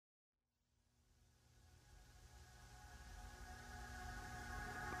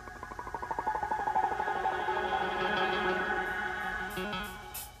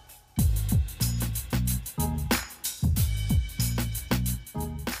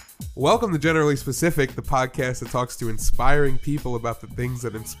Welcome to Generally Specific, the podcast that talks to inspiring people about the things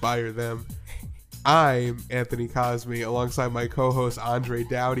that inspire them. I'm Anthony Cosme, alongside my co-host Andre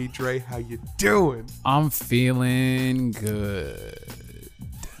Dowdy. Dre, how you doing? I'm feeling good.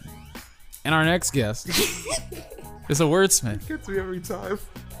 And our next guest is a wordsmith. Gets me every time.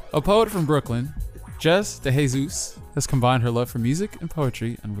 A poet from Brooklyn, Jess DeJesus has combined her love for music and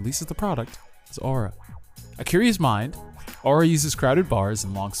poetry and releases the product as Aura. A curious mind, Aura uses crowded bars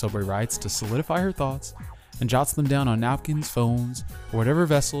and long subway rides to solidify her thoughts and jots them down on napkins, phones, or whatever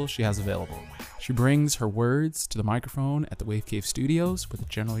vessel she has available. She brings her words to the microphone at the Wave Cave Studios with the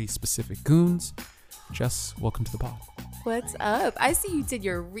Generally Specific goons. Jess, welcome to the pod. What's up? I see you did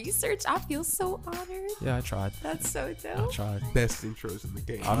your research. I feel so honored. Yeah, I tried. That's so I dope. tried. Best intros in the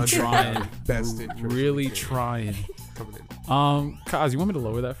game. I'm trying. Best intros. Really in the game. trying. Coming in. Kaz, you want me to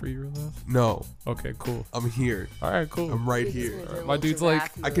lower that for you real fast? No, Okay, cool. I'm here. All right, cool. I'm right We just here. went to My a dude's little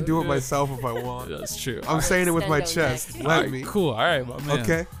like, giraffe I can do it mode. myself if I want. That's true. I'm saying it with my Extendo chest. neck. Let All right, me. cool. All right, my man.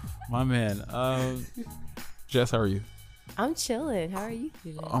 Okay. My man. Jess, how are you? I'm chilling. How are you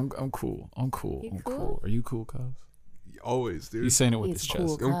today? I'm cool. I'm cool. You I'm cool? cool. Are you cool, Cuz? Always, dude. He's saying it with He's his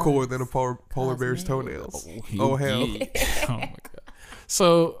cool. chest. I'm cooler than a polar Cosme. bear's toenails. He- Oh, hell. he- oh my god.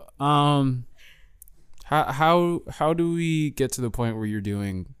 So, how do we get to the point where you're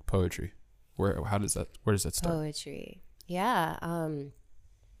doing poetry? Where does that start? Poetry. Yeah.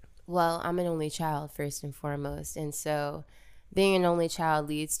 Well, I'm an only child first and foremost, and so being an only child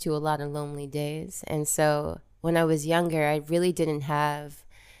leads to a lot of lonely days. And so when I was younger, I really didn't have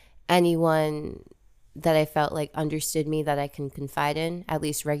anyone that I felt like understood me that I can confide in, at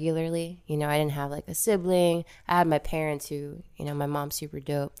least regularly. You know, I didn't have like a sibling. I had my parents who, you know, my mom's super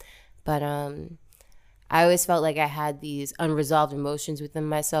dope. But I always felt like I had these unresolved emotions within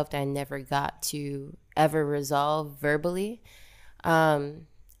myself that I never got to ever resolve verbally. And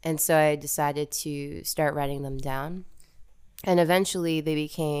so I decided to start writing them down. And eventually they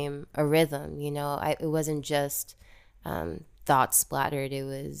became a rhythm, you know. It wasn't just thoughts splattered. It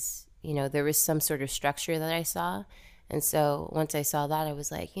was, you know, there was some sort of structure that I saw. And so once I saw that, I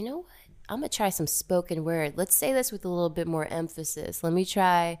was like, you know what? I'm going to try some spoken word. Let's say this with a little bit more emphasis. Let me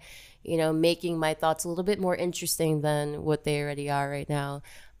try, you know, making my thoughts a little bit more interesting than what they already are right now,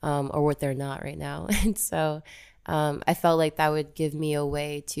 or what they're not right now. And so I felt like that would give me a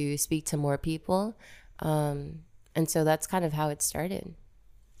way to speak to more people. And so that's kind of how it started.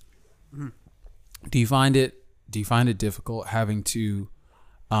 Do you find it difficult having to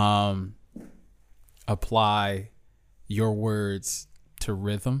apply your words to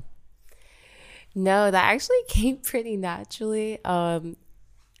rhythm? No, that actually came pretty naturally. I'm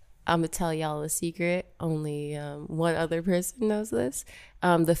going to tell y'all a secret. Only one other person knows this.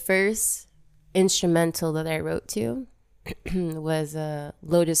 The first instrumental that I wrote to was a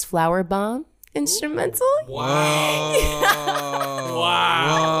Lotus Flower Bomb instrumental. Wow.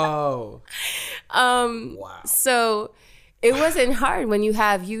 Wow. Whoa. So it wasn't hard when you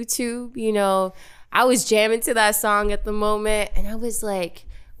have YouTube, you know. I was jamming to that song at the moment, and I was like,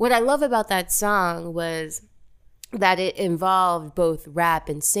 what I love about that song was that it involved both rap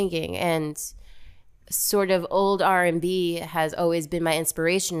and singing, and sort of old R&B has always been my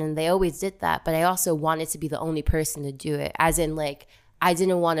inspiration, and they always did that, but I also wanted to be the only person to do it, as in like I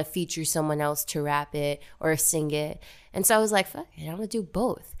didn't want to feature someone else to rap it or sing it. And so I was like, fuck it, I'm gonna do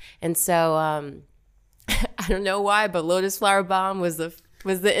both. And so I don't know why, but Lotus Flower Bomb was the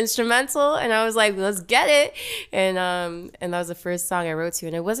instrumental, and I was like, let's get it. And that was the first song I wrote to,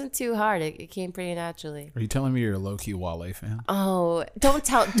 and it wasn't too hard. It came pretty naturally. Are you telling me you're a low-key Wale fan? Oh, don't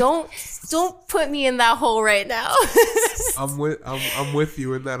put me in that hole right now. I'm with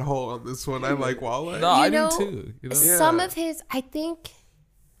you in that hole on this one. I like Wale. No, I know, do too. You know? Yeah. Some of his, I think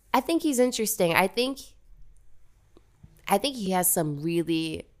he's interesting. I think he has some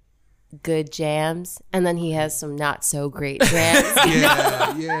really good jams, and then he has some not so great jams.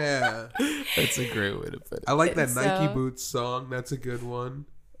 Yeah. That's a great way to put it. I like that So- Nike Boots song. That's a good one.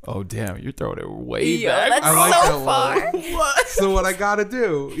 Oh, damn. You're throwing it way Yo, back. that's I like so that far. one. So what I gotta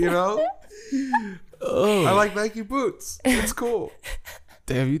do, you know? I like Nike Boots. It's cool.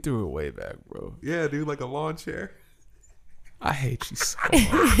 Damn, you threw it way back, bro. Yeah, dude, like a lawn chair. I hate you so much.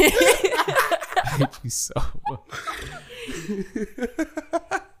 I hate you so much.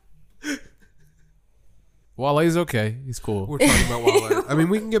 Wale's okay. He's cool. We're talking about Wale. I mean,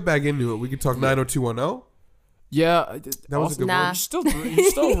 we can get back into it. We can talk 90210. Yeah, That was a good Nah. one. you're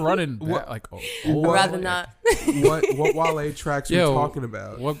still running back, like Rather not. What Wale tracks Yo, we're talking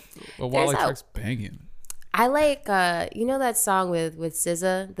about? What There's Wale a- tracks banging? I like you know that song with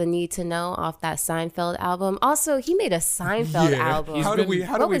SZA, "The Need to Know" off that Seinfeld album. Also, he made a Seinfeld album. How do we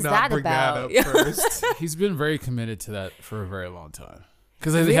What was not that bring about? that up first? He's been very committed to that for a very long time.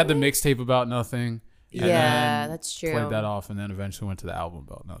 Because they had the mixtape About Nothing. and Yeah, then that's true. Played that off and then eventually went to the album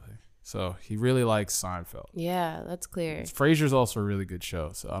About Nothing. So he really likes Seinfeld. Yeah, that's clear. Frasier's also a really good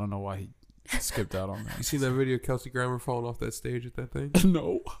show. So I don't know why he skipped out on You that. seen that video of Kelsey Grammer falling off that stage at that thing?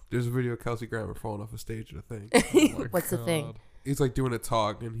 No. There's a video of Kelsey Grammer falling off a stage at a thing. What's the thing? He's like doing a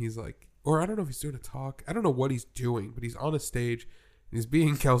talk, and he's like, or I don't know if he's doing a talk. I don't know what he's doing, but he's on a stage, and he's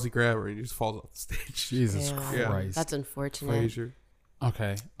being Kelsey Grammer, and he just falls off the stage. Jesus Yeah. Christ. That's unfortunate. Frasier.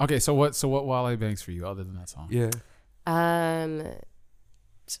 Okay. So what Wale Banks for you other than that song? Yeah.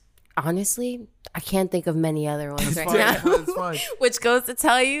 Honestly, I can't think of many other ones right Fine, now. That's fine. Which goes to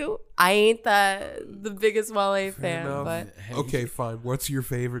tell you, I ain't the biggest Wale fan, enough. but Okay, fine. What's your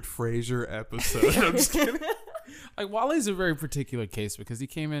favorite Frasier episode? I'm just kidding. Like Wale's a very particular case because he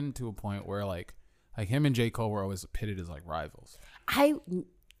came into a point where like him and J. Cole were always pitted as like rivals. I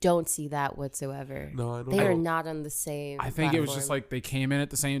don't see that whatsoever. No, I don't They know. are not on the same. I think it was just platform. like they came in at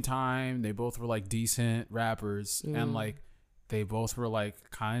the same time. They both were like decent rappers and like they both were like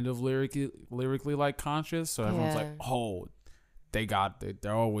kind of lyrically like conscious. So everyone's like, oh, they're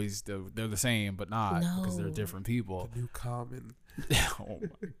the same, but not because they're No. different people. New Common. Oh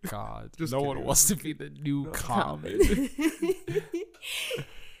my God. Just no kidding. one wants to be the new Common.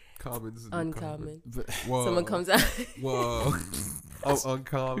 Common's the new uncommon. But Whoa. Someone comes out. Whoa. Oh,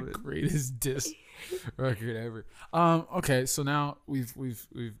 uncommon. greatest diss record ever. Okay, so now we've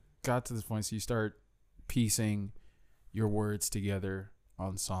got to this point. So you start piecing your words together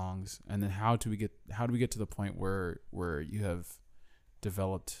on songs, and then how do we get to the point where you have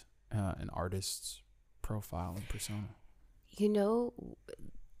developed an artist's profile and persona? You know,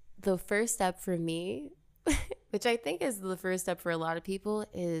 the first step for me, which I think is the first step for a lot of people,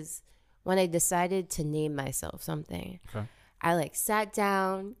 is when I decided to name myself something. Okay. I like sat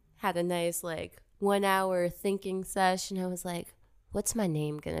down, had a nice like 1 hour thinking session. I was like, what's my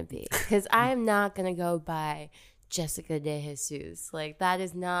name gonna be? Because I'm not gonna go by Jessica De Jesus. Like that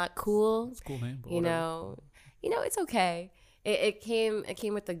is not cool. It's a cool name, but You whatever. know, it's okay. It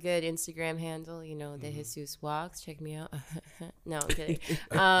came with a good Instagram handle, you know, De Jesus Walks. Check me out. No, I'm kidding.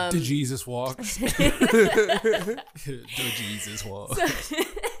 The Jesus walks. The Jesus walks.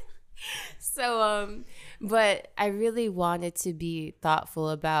 So, but I really wanted to be thoughtful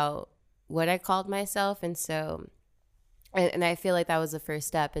about what I called myself. And so, and I feel like that was the first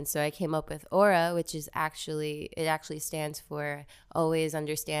step. And so I came up with Aura, which is actually stands for Always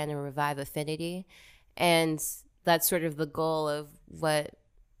Understand and Revive Affinity. And that's sort of the goal of what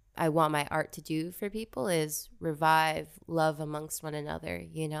I want my art to do for people is revive love amongst one another,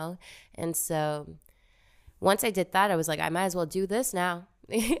 you know? And so once I did that, I was like, I might as well do this now.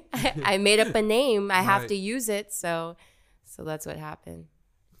 I made up a name. I have Right. to use it. So that's what happened.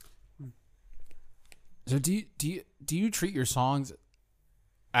 So do you treat your songs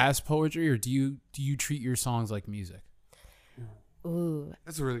as poetry, or do you treat your songs like music? Ooh,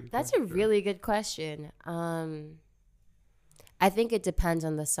 That's a really good that's a question. really good question. I think it depends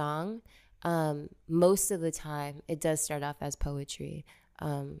on the song. Most of the time, it does start off as poetry.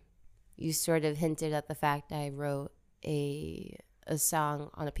 You sort of hinted at the fact I wrote a song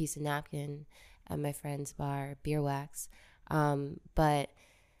on a piece of napkin at my friend's bar, Beer Wax. But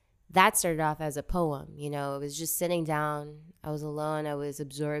that started off as a poem. You know, it was just sitting down. I was alone. I was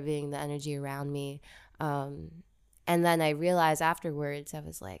absorbing the energy around me. And then I realized afterwards, I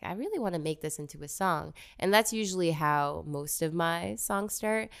was like, I really want to make this into a song. And that's usually how most of my songs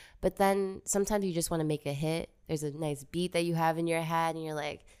start. But then sometimes you just want to make a hit. There's a nice beat that you have in your head, and you're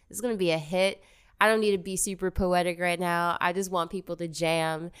like, this is going to be a hit. I don't need to be super poetic right now. I just want people to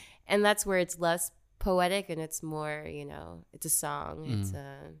jam. And that's where it's less poetic and it's more, you know, it's a song.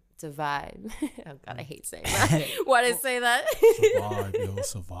 It's a vibe. Oh, God, I hate saying that. Why did I say that? Survive, yo,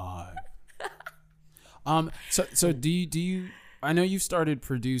 survive. So do you? I know you've started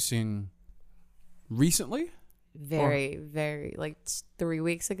producing recently. Very, like 3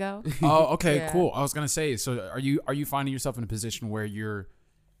 weeks ago. Oh, okay, Yeah. cool. I was gonna say, so are you finding yourself in a position where you're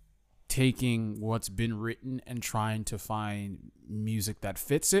taking what's been written and trying to find music that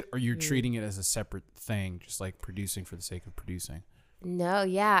fits it, or you're treating it as a separate thing, just like producing for the sake of producing? No,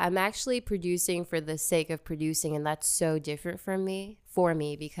 yeah, I'm actually producing for the sake of producing, and that's so different for me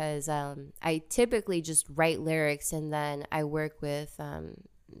because I typically just write lyrics, and then I work with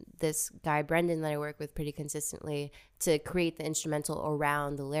this guy Brendan that I work with pretty consistently to create the instrumental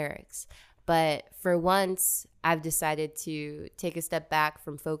around the lyrics. But for once, I've decided to take a step back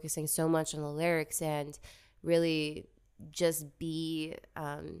from focusing so much on the lyrics and really just be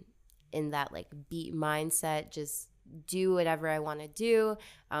in that like beat mindset, just do whatever I want to do,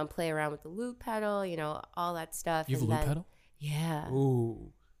 play around with the loop pedal, you know, all that stuff. You have a loop pedal? Yeah.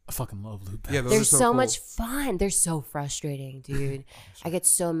 Ooh. I fucking love loop pedals. Yeah, those They're are so so cool. much fun. They're so frustrating, dude. I get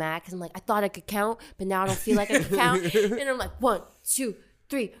so mad because I'm like, I thought I could count, but now I don't feel like I can count. And I'm like, 1, 2,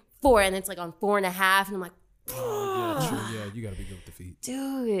 3, 4, and it's like on 4.5, and I'm like, Yeah, true. Yeah, you gotta be good with the feet.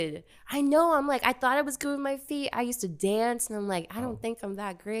 dude, I know. I'm like, I thought I was good with my feet. I used to dance, and I'm like, I don't think I'm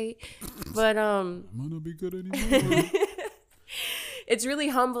that great, but I'm gonna be good anymore. it's really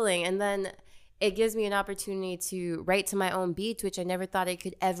humbling. And then it gives me an opportunity to write to my own beats, which I never thought I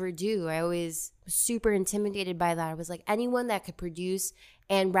could ever do. I always was super intimidated by that. I was like, anyone that could produce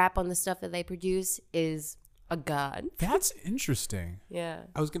and rap on the stuff that they produce is a god. That's interesting. Yeah.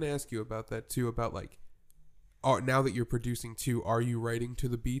 I was going to ask you about that too, about like, now that you're producing too, are you writing to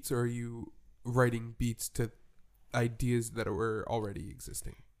the beats or are you writing beats to ideas that were already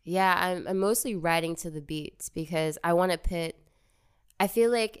existing? Yeah, I'm mostly writing to the beats because I want to put, I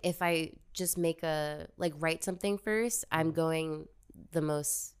feel like if I just write something first, I'm going the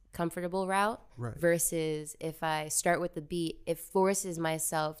most comfortable route. Right. Versus if I start with the beat, it forces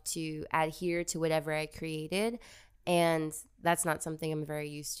myself to adhere to whatever I created. And that's not something I'm very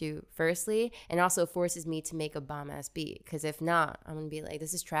used to, firstly. And also forces me to make a bomb-ass beat. Because if not, I'm going to be like,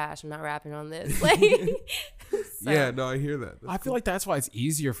 this is trash. I'm not rapping on this. Like, Yeah, no, I hear that. I feel like that's why it's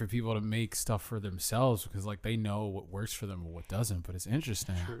easier for people to make stuff for themselves because like they know what works for them or what doesn't. But it's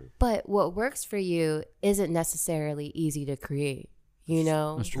interesting. But what works for you isn't necessarily easy to create, you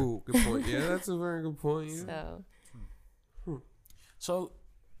know? That's true. Ooh, good point. Yeah, that's a very good point. Yeah. So, So,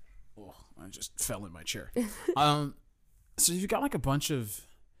 I just fell in my chair. So you've got like a bunch of,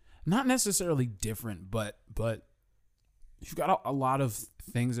 not necessarily different, but you've got a lot of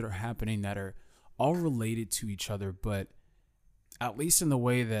things that are happening that are all related to each other, but at least in the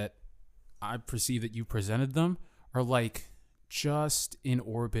way that I perceive that you presented them, are like just in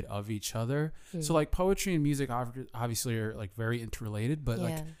orbit of each other. So like poetry and music obviously are like very interrelated, but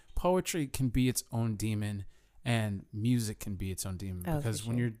like poetry can be its own demon and music can be its own demon because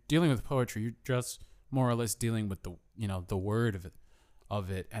when you're dealing with poetry, you're just more or less dealing with the, you know, the word of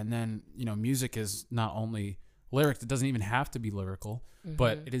it. And then, you know, music is not only lyrics, it doesn't even have to be lyrical,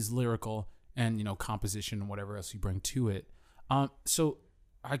 but it is lyrical and, you know, composition and whatever else you bring to it. So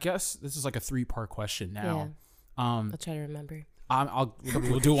I guess this is like a 3-part question now. I'll try to remember.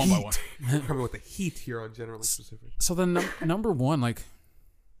 We'll do it one by one. Coming with the heat here on Generally Specific. So then number one, like,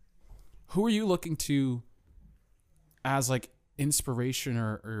 who are you looking to as like inspiration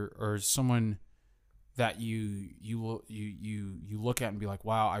or someone that you look at and be like,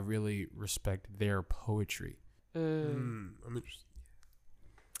 wow, I really respect their poetry? I'm interested.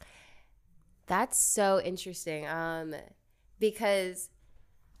 That's so interesting. Because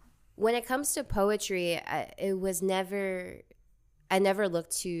when it comes to poetry, I never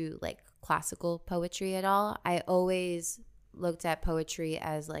looked to like classical poetry at all. I always looked at poetry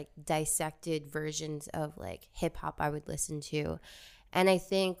as like dissected versions of like hip hop I would listen to. And I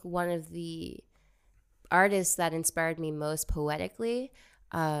think one of the artists that inspired me most poetically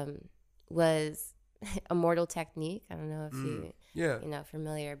was Immortal Technique. I don't know if you're not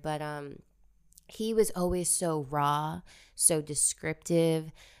familiar, but he was always so raw, so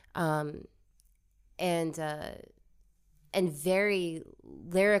descriptive, and very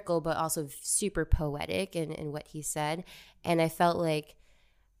lyrical, but also super poetic in what he said. And I felt like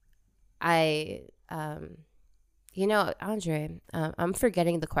you know, Andre, I'm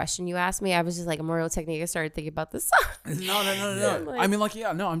forgetting the question you asked me. I was just like, Immortal Technique. I started thinking about this song. No. I mean, like,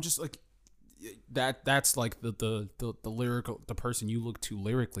 yeah, no, I'm just like, that's like the lyrical, the person you look to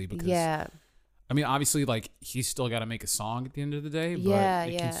lyrically, because I mean, obviously, like, he's still got to make a song at the end of the day, but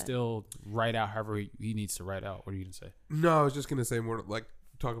he can still write out however he needs to write out. What are you gonna say? No, I was just gonna say more like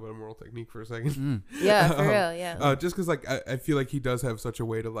talk about Immortal Technique for a second. Yeah, for real, yeah. Just because like I feel like he does have such a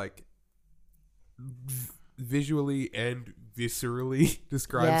way to like visually and viscerally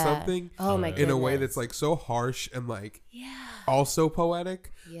describe something in a way that's like so harsh and like also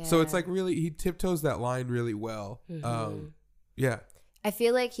poetic. So it's like really, he tiptoes that line really well. I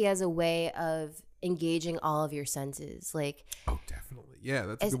feel like he has a way of engaging all of your senses. Like, oh, definitely. Yeah,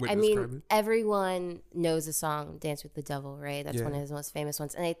 that's a good way to describe it. Everyone knows the song Dance with the Devil, right? That's one of his most famous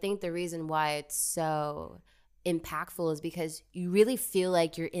ones. And I think the reason why it's so impactful is because you really feel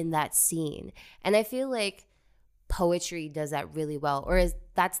like you're in that scene. And I feel like poetry does that really well,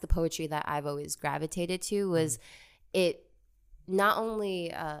 that's the poetry that I've always gravitated to, was it not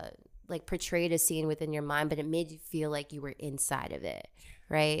only like portrayed a scene within your mind, but it made you feel like you were inside of it,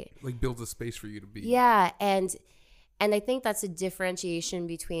 right? Like builds a space for you to be. Yeah, and I think that's a differentiation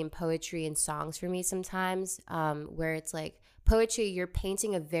between poetry and songs for me sometimes, where it's like poetry, you're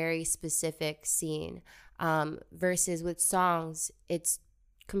painting a very specific scene, versus with songs, it's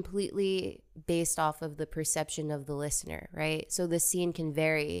completely based off of the perception of the listener, right? So the scene can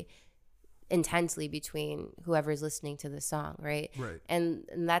vary intensely between whoever's listening to the song, right? Right. And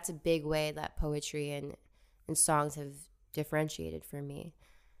that's a big way that poetry and songs have differentiated for me.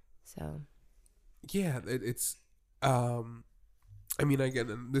 So Yeah, it's I mean, again,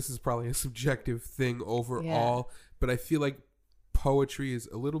 and this is probably a subjective thing overall, but I feel like poetry is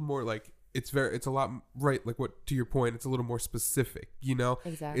a little more like it's a lot, right, like what, to your point, it's a little more specific, you know?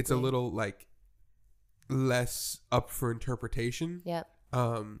 Exactly. It's a little like less up for interpretation. Yep.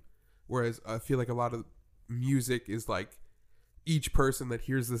 Whereas I feel like a lot of music is like each person that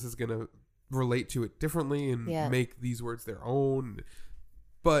hears this is gonna relate to it differently and make these words their own.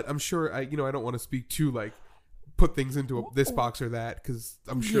 But I'm sure I don't want to speak too like put things into this box or that, because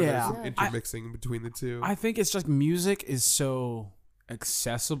I'm sure there's some intermixing between the two. I think it's just music is so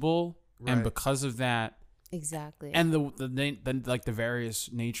accessible, and Right. because of that, Exactly. and the like the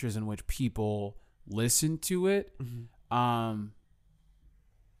various natures in which people listen to it, kind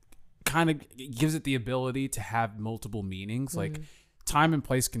of gives it the ability to have multiple meanings. Like time and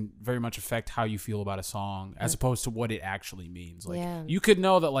place can very much affect how you feel about a song, as opposed to what it actually means. Like you could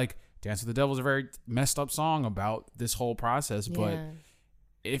know that like Dance with the Devil is a very messed up song about this whole process, but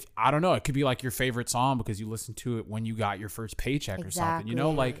if I don't know, it could be like your favorite song because you listened to it when you got your first paycheck or something, you know,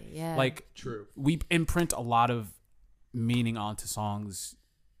 like True. We imprint a lot of meaning onto songs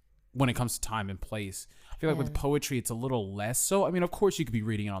when it comes to time and place. I feel like with poetry, it's a little less so. I mean, of course, you could be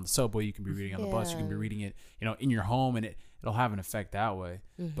reading it on the subway, you can be reading it on the bus, you can be reading it, in your home, and it'll have an effect that way.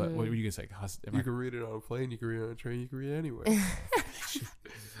 But what were you gonna say? You can read it on a plane, you can read it on a train, you can read it anywhere.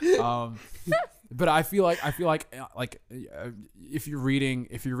 But I feel like if you're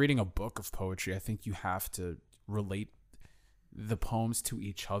reading a book of poetry, I think you have to relate the poems to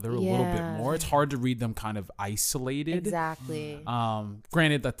each other a little bit more. It's hard to read them kind of isolated. Exactly.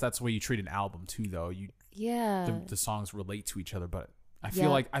 Granted that's the way you treat an album too, though. The songs relate to each other, but I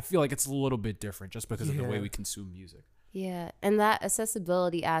feel like it's a little bit different just because of the way we consume music. Yeah, and that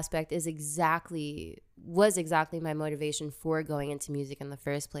accessibility aspect was exactly my motivation for going into music in the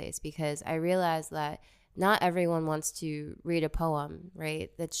first place, because I realized that not everyone wants to read a poem,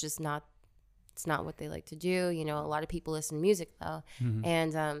 right? It's not what they like to do. A lot of people listen to music though.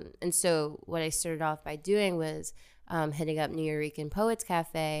 And so what I started off by doing was hitting up Nuyorican Poets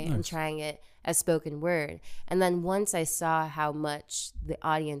Cafe and trying it as spoken word. And then once I saw how much the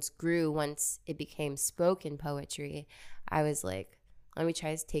audience grew once it became spoken poetry, I was like, let me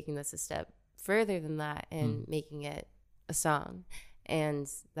try taking this a step further than that and making it a song. And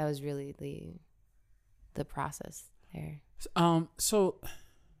that was really the process there. So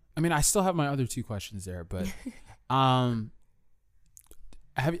I mean, I still have my other two questions there, but have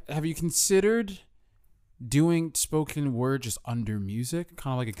you considered doing spoken word just under music,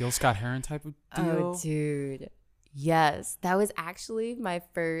 kind of like a Gil Scott-Heron type of deal? Oh, dude. Yes. That was actually my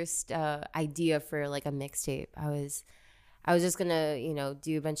first idea for like a mixtape. I was just going to,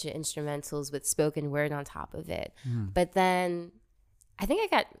 do a bunch of instrumentals with spoken word on top of it. But then I think I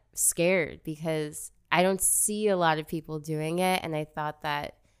got scared because I don't see a lot of people doing it. And I thought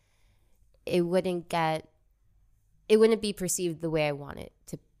that it wouldn't be perceived the way I want it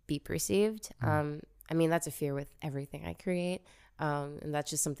to be perceived. I mean, that's a fear with everything I create. And that's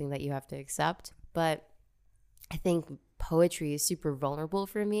just something that you have to accept. But I think poetry is super vulnerable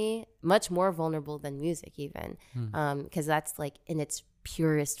for me, much more vulnerable than music even, because that's like in its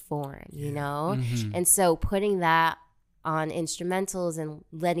purest form, you know? And so putting that on instrumentals and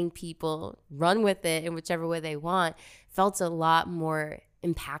letting people run with it in whichever way they want felt a lot more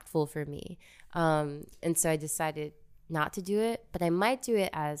impactful for me. And so I decided not to do it, but I might do it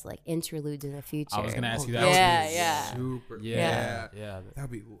as like interludes in the future. I was gonna ask you that. Yeah. Super. Yeah. That'd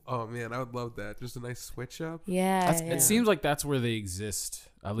be. Oh man, I would love that. Just a nice switch up. Yeah. It seems like that's where they exist,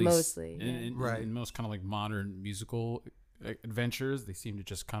 at least Mostly, in most kind of like modern musical adventures. They seem to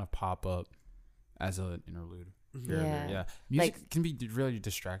just kind of pop up as an interlude. Yeah. Music can be really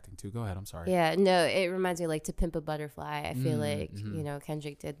distracting too. Go ahead. I'm sorry. Yeah. No, it reminds me like To Pimp a Butterfly. I feel like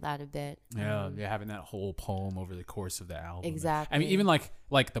Kendrick did that a bit. Yeah, having that whole poem over the course of the album. Exactly. I mean, even like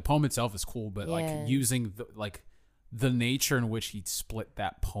the poem itself is cool, but like using the nature in which he split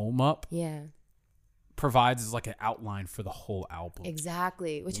that poem up. Yeah. provides like an outline for the whole album.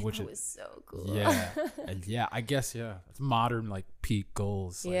 Exactly, which I thought was so cool. Yeah, and yeah, I guess it's modern like peak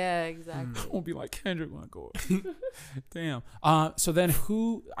goals. Like, yeah, exactly. I won't be like Kendrick when I go. Damn. So then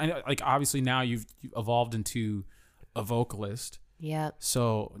I know, like obviously now you've evolved into a vocalist. Yep.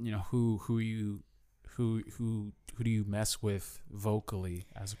 So who do you mess with vocally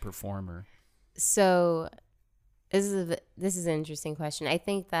as a performer? So this is an interesting question. I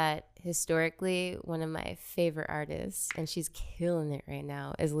think that historically one of my favorite artists, and she's killing it right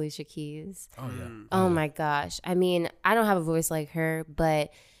now, is Alicia Keys. Oh yeah. Oh my gosh. I mean, I don't have a voice like her,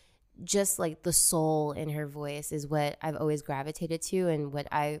 but just like the soul in her voice is what I've always gravitated to and what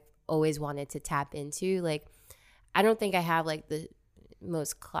I've always wanted to tap into. Like, I don't think I have like the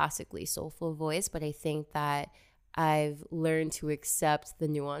most classically soulful voice, but I think that I've learned to accept the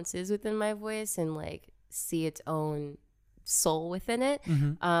nuances within my voice and like see its own soul within it.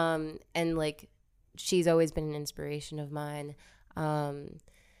 Mm-hmm. And like she's always been an inspiration of mine. I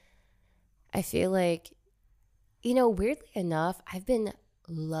feel like, weirdly enough, I've been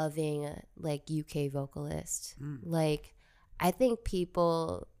loving like UK vocalists. Like, I think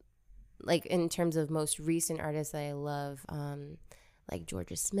people, like in terms of most recent artists that I love, like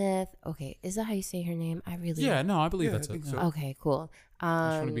Georgia Smith. Okay, is that how you say her name? I really I believe that's I think it. so. Okay, cool.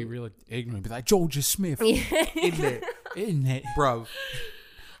 I just want to be really ignorant, be like Georgia Smith, Isn't it, bruv?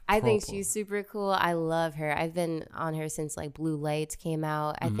 I think Proper. she's super cool. I love her. I've been on her since like Blue Lights came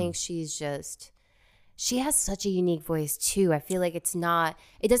out. I think she has such a unique voice too. I feel like it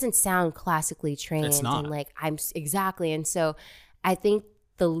doesn't sound classically trained. It's not. And like exactly. And so I think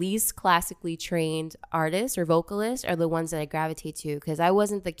the least classically trained artists or vocalists are the ones that I gravitate to, because I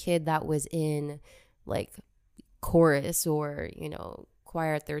wasn't the kid that was in like chorus or,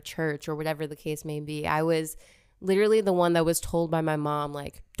 choir at their church or whatever the case may be. I was literally the one that was told by my mom,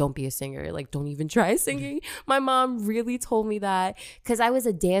 like, don't be a singer, like, don't even try singing. My mom really told me that because I was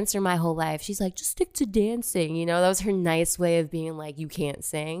a dancer my whole life. She's like, just stick to dancing. That was her nice way of being like, you can't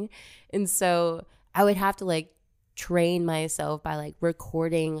sing. And so I would have to like train myself by like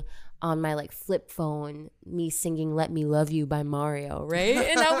recording on my like flip phone me singing Let Me Love You by Mario, right?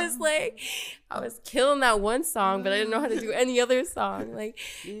 And I was killing that one song, but I didn't know how to do any other song. Like,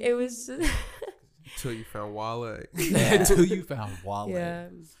 it was just Until you found Wale. Until you found Wale. yeah.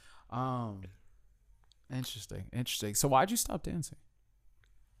 Interesting. So why'd you stop dancing?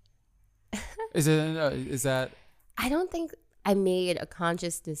 Is that I don't think I made a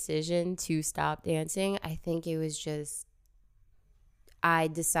conscious decision to stop dancing. I think it was just I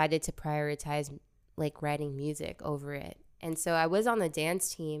decided to prioritize like writing music over it. And so I was on the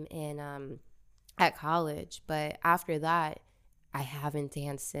dance team at college, but after that I haven't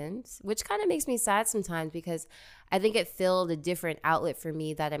danced since, which kind of makes me sad sometimes because I think it filled a different outlet for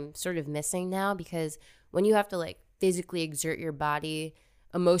me that I'm sort of missing now, because when you have to like physically exert your body,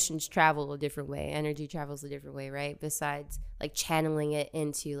 emotions travel a different way, energy travels a different way, right? Besides like channeling it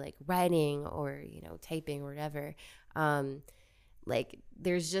into like writing or, typing or whatever. Like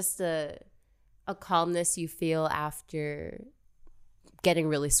there's just a calmness you feel after getting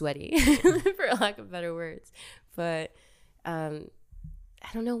really sweaty, for lack of better words. But I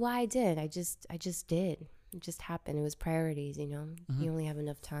don't know why I did. I just did. It just happened. It was priorities, You only have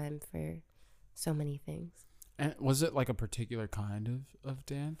enough time for so many things. And was it like a particular kind of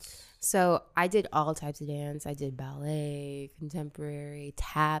dance? So I did all types of dance. I did ballet, contemporary,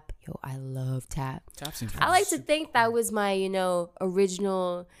 tap. Yo, I love tap. Tap seems I like to think that was my,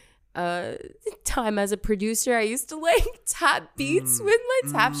 original time as a producer. I used to like tap beats with my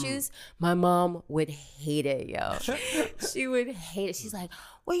tap shoes. My mom would hate it, yo. She would hate it. She's like,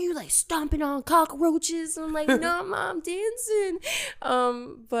 "What are you like stomping on cockroaches?" And I'm like, "No, mom, dancing."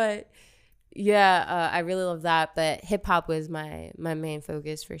 But yeah, I really love that. But hip hop was my main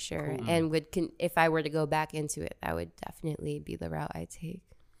focus for sure. Cool. And if I were to go back into it, that would definitely be the route I take.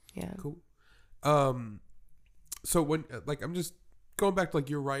 Yeah. Cool. So when I'm just going back to like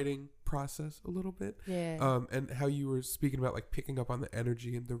your writing process a little bit. Yeah. And how you were speaking about like picking up on the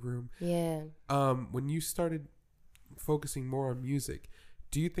energy in the room. Yeah. When you started focusing more on music,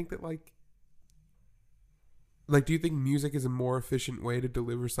 do you think that do you think music is a more efficient way to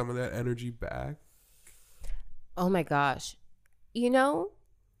deliver some of that energy back? Oh my gosh.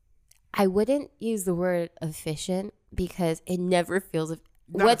 I wouldn't use the word efficient because it never feels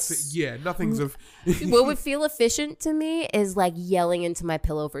Nothing's of what would feel efficient to me is like yelling into my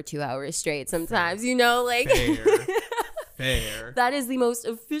pillow for 2 hours straight sometimes, fair. That is the most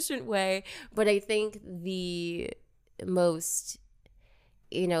efficient way. But I think the most,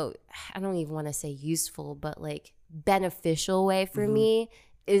 I don't even want to say useful, but like beneficial way for me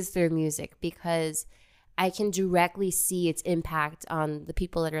is through music, because I can directly see its impact on the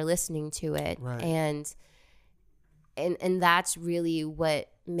people that are listening to it. Right. And that's really what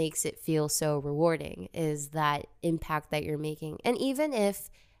makes it feel so rewarding, is that impact that you're making. And even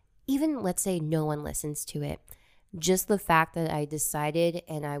let's say no one listens to it, just the fact that I decided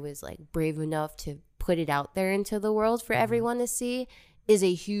and I was like brave enough to put it out there into the world for everyone to see is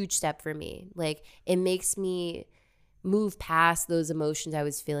a huge step for me. Like, it makes me move past those emotions I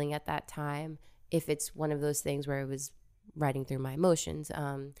was feeling at that time, if it's one of those things where I was writing through my emotions.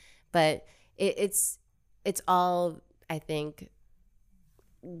 But it's all, I think,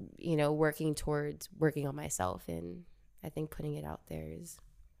 working on myself, and I think putting it out there is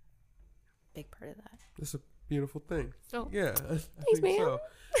a big part of that. It's a beautiful thing. Oh. Yeah, I Thanks, think man.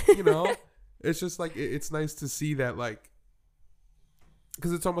 so. It's just like it's nice to see that, like,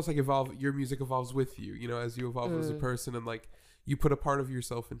 because it's almost like your music evolves with you, as you evolve as a person, and like you put a part of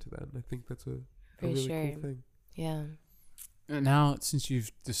yourself into that. And I think that's a really cool thing. Yeah. And now, since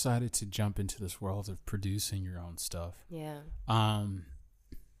you've decided to jump into this world of producing your own stuff, Yeah.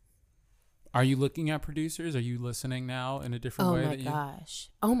 Are you looking at producers? Are you listening now in a different way?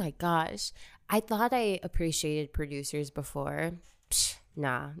 Oh my gosh. I thought I appreciated producers before.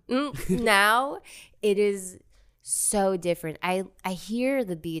 Nah. Now it is so different. I hear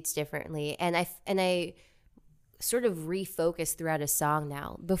the beats differently, and I sort of refocus throughout a song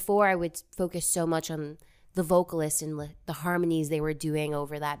now. Before, I would focus so much on the vocalist and the harmonies they were doing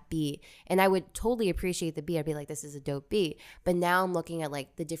over that beat, and I would totally appreciate the beat. I'd be like, this is a dope beat. But now I'm looking at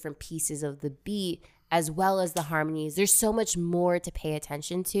like the different pieces of the beat as well as the harmonies. There's so much more to pay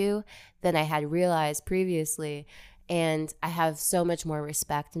attention to than I had realized previously, and I have so much more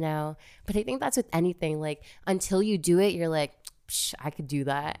respect now. But I think that's with anything. Like, until you do it, you're like, Psh, I could do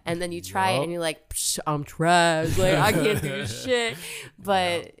that, and then you try it and you're like, Psh, I'm trash, like I can't do shit.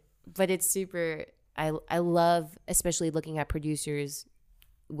 But it's super. I love, especially looking at producers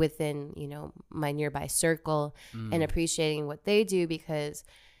within, my nearby circle and appreciating what they do, because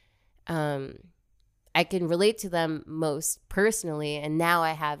I can relate to them most personally, and now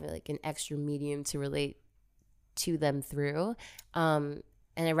I have like an extra medium to relate to them through. And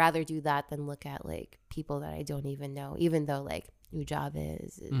I'd rather do that than look at like people that I don't even know, even though like Ujab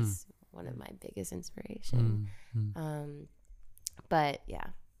is one of my biggest inspiration. But yeah,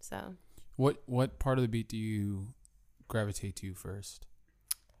 so. What part of the beat do you gravitate to first?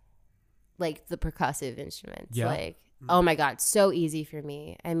 Like the percussive instruments. Yeah. Like, oh my God, so easy for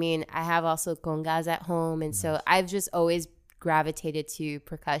me. I mean, I have also congas at home, and so I've just always gravitated to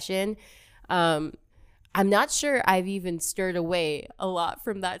percussion. I'm not sure I've even stirred away a lot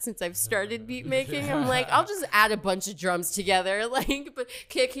from that since I've started beat making. I'm like, I'll just add a bunch of drums together, like, but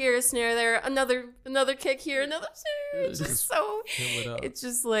kick here, a snare there, another kick here, another snare. It's just so, it's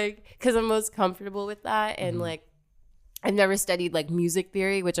just like, because I'm most comfortable with that, and like, I've never studied like music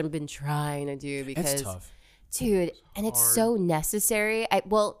theory, which I've been trying to do because, it's tough. Dude, and it's so necessary. I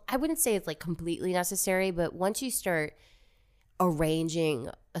wouldn't say it's like completely necessary, but once you start arranging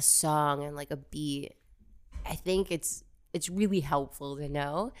a song and like a beat, I think it's really helpful to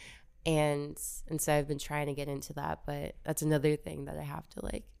know, and so I've been trying to get into that, but that's another thing that I have to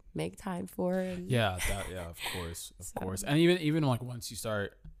like make time for. And Of course, and even like once you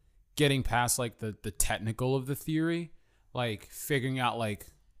start getting past like the technical of the theory, like figuring out like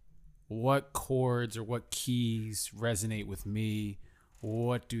what chords or what keys resonate with me.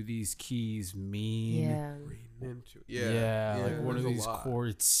 What do these keys mean? Like what do these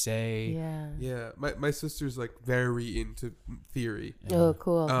chords say? My sister's like very into theory. Oh,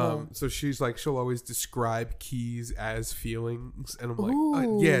 cool. So she'll always describe keys as feelings, and I'm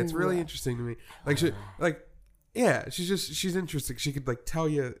like, it's really interesting to me. Like she's interesting. She could like tell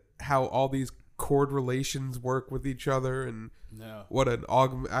you how all these chord relations work with each other, and what an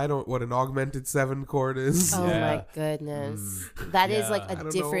augmented 7 chord is. Oh my goodness, that is like a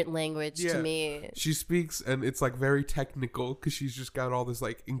different language to me. She speaks, and it's like very technical because she's just got all this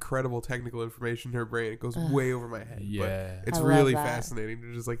like incredible technical information in her brain. It goes way over my head. But it's really fascinating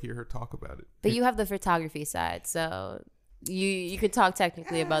to just like hear her talk about it. But you have the photography side, so you could talk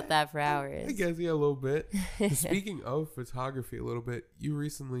technically about that for hours. I guess, a little bit. Speaking of photography a little bit, you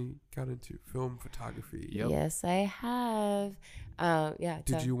recently got into film photography. Yes, I have.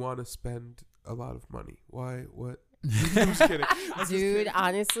 Did you want to spend a lot of money? Why? What? I'm just kidding. Dude,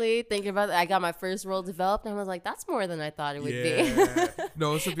 honestly, thinking about it, I got my first roll developed, and I was like, that's more than I thought it would be.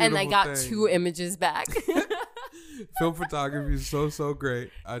 No, it's a beautiful and I got thing. 2 images back. Film photography is so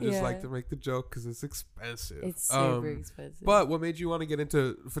great. I just Yeah. like to make the joke because it's expensive. It's super expensive. But what made you want to get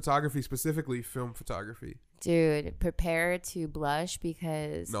into photography, specifically film photography? Dude, prepare to blush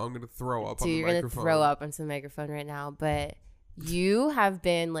because No, I'm gonna throw up dude, on the you're microphone. gonna throw up onto the microphone right now. But you have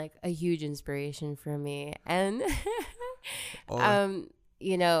been like a huge inspiration for me, and Oh,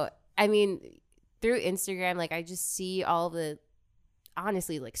 you know, I mean, through Instagram, like I just see all the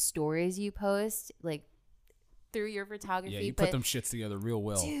honestly like stories you post, like through your photography. Yeah, you but put them shits together real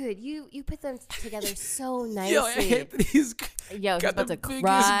well. dude, you put them together so Yo, nicely. Anthony's Yo, he's got about the to biggest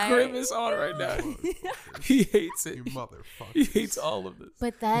cry. grimace on right now. He hates you it. motherfucker. He hates all of this.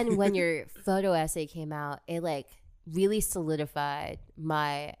 But then when your photo essay came out, it like really solidified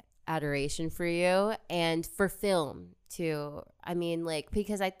my adoration for you and for film too. I mean, like,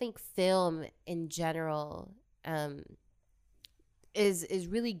 because I think film in general is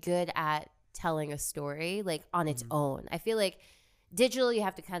really good at telling a story like on its own. I feel like digital, you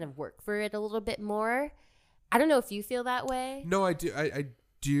have to kind of work for it a little bit more. I don't know if you feel that way. No, I do. I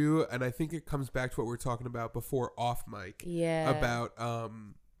do, and I think it comes back to what we were talking about before off mic. Yeah. About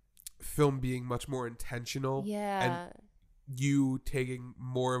film being much more intentional. Yeah. And you taking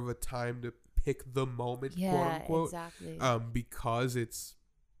more of a time to pick the moment, quote Yeah, unquote. exactly. Because it's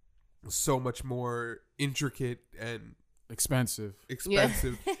so much more intricate and Expensive.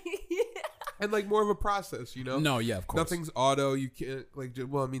 expensive and like more of a process, you know? No, yeah, of course. Nothing's auto. You can't like,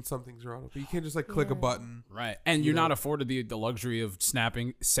 well, I mean, some things are auto, but you can't just like click a Yeah. button. Right. And You you're know? not afforded the luxury of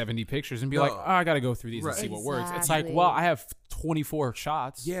snapping 70 pictures and be No. like, oh, I got to go through these Right. and see what works. It's like, Exactly. well, I have 24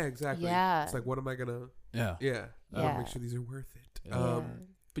 shots. Yeah, exactly. Yeah. It's like, what am I gonna? Yeah. Yeah, Yeah. make sure these are worth it. Yeah.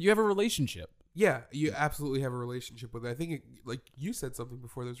 But you have a relationship. Yeah, you absolutely have a relationship with it. I think, it, like you said something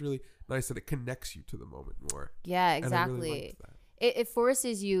before, that was really nice that it connects you to the moment more. Yeah, And I really exactly. liked that. It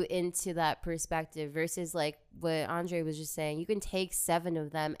forces you into that perspective versus like what Andre was just saying. You can take 7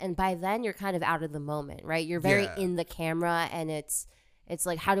 of them, and by then you're kind of out of the moment, right? You're very Yeah. in the camera, and it's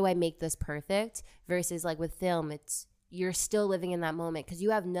like, how do I make this perfect? Versus like with film, it's you're still living in that moment because you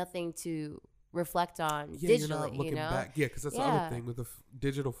have nothing to reflect on Yeah, you're digitally. not looking You know, back. Yeah, because that's the Yeah. other thing with a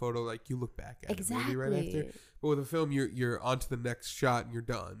digital photo. Like you look back at exactly, it maybe right after, but with a film, you're on to the next shot and you're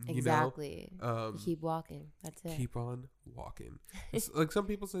done. exactly. You know, You keep walking. That's it. keep on walking. It's like some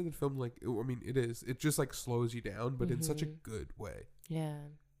people say that film, like I mean, it is. It just like slows you down, but in such a good way. Yeah,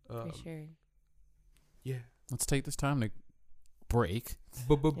 Um, for sure. Yeah, Let's take this time to break,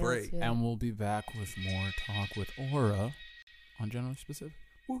 break. Yeah. and we'll be back with more talk with Aura on Generally Specific.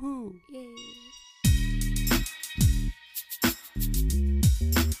 Woohoo! Yay.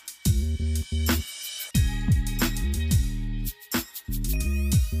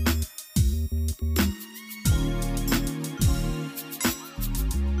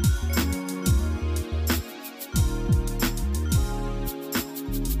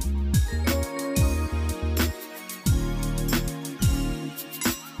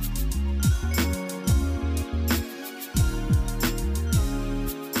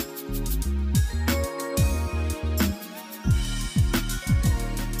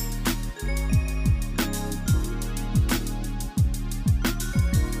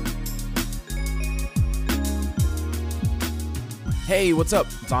 Hey, what's up?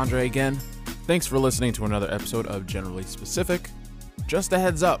 It's Andre again. Thanks for listening to another episode of Generally Specific. Just a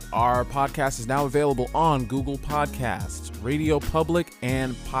heads up, our podcast is now available on Google Podcasts, Radio Public,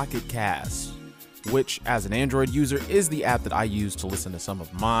 and Pocket Casts, which, as an Android user, is the app that I use to listen to some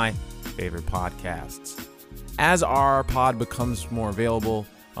of my favorite podcasts. As our pod becomes more available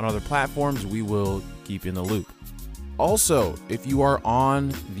on other platforms, we will keep you in the loop. Also, if you are on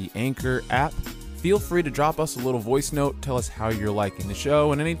the Anchor app, feel free to drop us a little voice note, tell us how you're liking the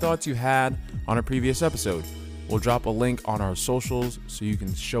show and any thoughts you had on a previous episode. We'll drop a link on our socials so you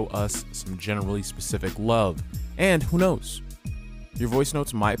can show us some Generally Specific love. And who knows, your voice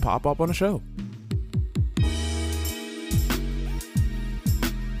notes might pop up on a show.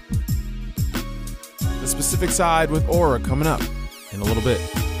 The Specific Side with Aura coming up in a little bit.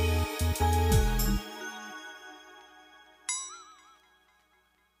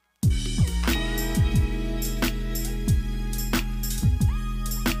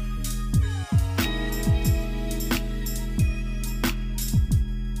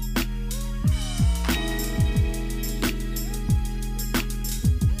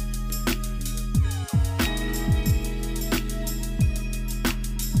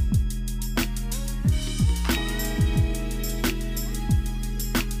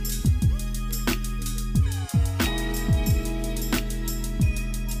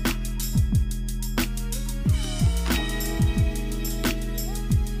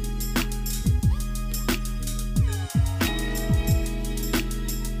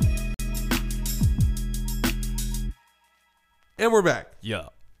 And we're back. Yeah.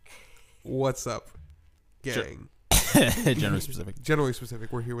 What's up, gang? Generally specific. Generally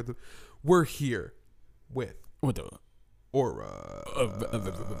specific. We're here with What the? Aura.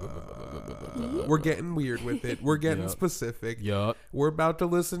 We're getting weird with it. We're getting Yep. specific. Yup. We're about to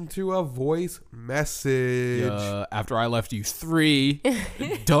listen to a voice message. After I left you 3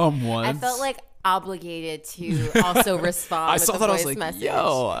 dumb ones. I felt like obligated to also respond. I with saw the that. I was voice like, message.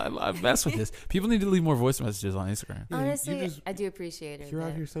 yo, I mess with this. People need to leave more voice messages on Instagram. Yeah, Honestly, you just- I do appreciate it. You're out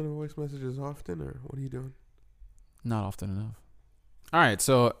but- here sending voice messages often, or what are you doing? Not often enough. All right,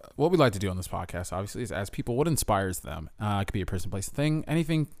 so what we like to do on this podcast, obviously, is ask people what inspires them. It could be a person, place, thing,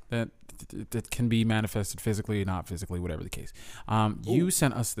 anything that can be manifested physically, not physically, whatever the case. You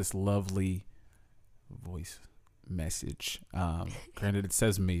sent us this lovely voice message. Granted, it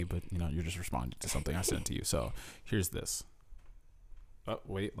says me, but you're just responding to something I sent to you. So here's this. Oh,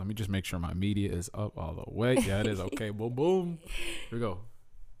 wait, let me just make sure my media is up all the way. Yeah, it is. Okay, boom, boom. Here we go.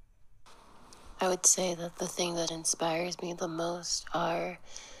 I would say that the thing that inspires me the most are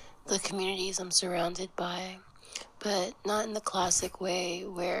the communities I'm surrounded by, but not in the classic way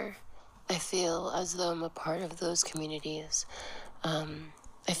where I feel as though I'm a part of those communities. I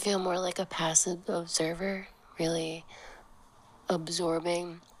feel more like a passive observer, really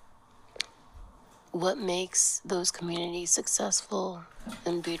absorbing what makes those communities successful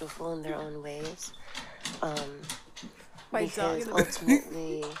and beautiful in their own ways. Because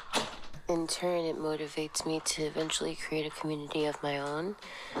ultimately, in turn, it motivates me to eventually create a community of my own,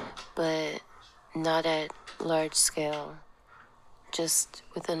 but not at large scale, just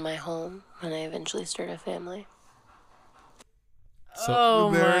within my home when I eventually start a family. So,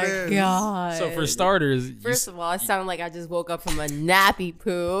 Oh There it my is. god! so for starters, First of all, it sounded like I just woke up from a nappy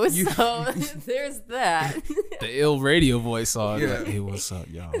poo. So there's that. the ill radio voice on. Yeah. Like, hey, what's up,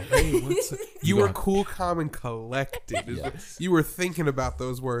 y'all? Hey, what's up? You go were ahead. cool, calm, and collected. Yes. You were thinking about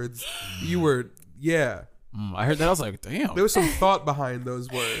those words. You were, yeah. I heard that. I was like, damn, There was some thought behind those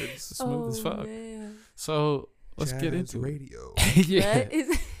words. smooth as fuck. Man. So let's get Jazz into radio. it. Yeah, That is.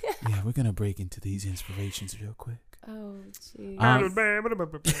 yeah, we're gonna break into these inspirations real quick. Oh, jeez.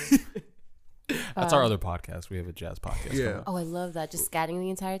 That's our other podcast. We have a jazz podcast. Yeah. Oh, I love that. Just scatting the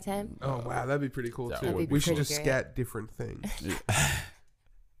entire time. Oh wow, that'd be pretty cool That too. would be We should pretty just great. scat different things.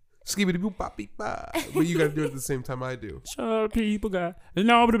 Skibbity boop bop beep bop. But you gotta do it at the same time I do. Some people got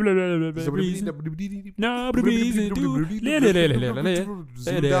no reason. No reason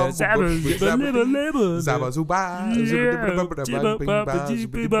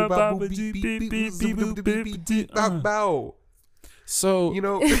So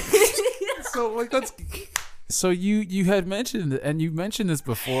so like let's So you had mentioned, and you mentioned this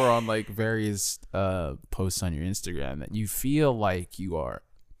before on like various posts on your Instagram, that you feel like you are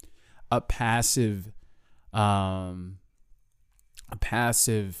a passive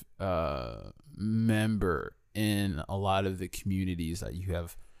member in a lot of the communities that you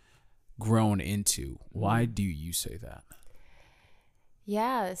have grown into. Why do you say that?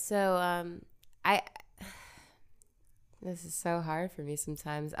 Yeah. So I. This is so hard for me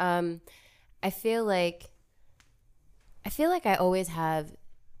sometimes. I feel like I always have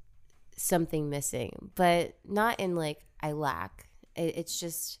something missing, but not in like I lack. It's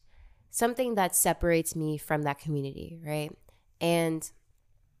just something that separates me from that community, right? And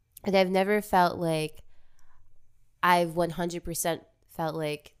I've never felt like I've 100% felt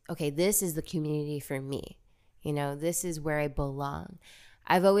like, okay, this is the community for me. This is where I belong.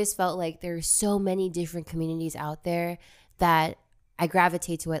 I've always felt like there's so many different communities out there that I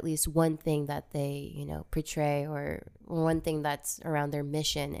gravitate to at least one thing that they, portray, or one thing that's around their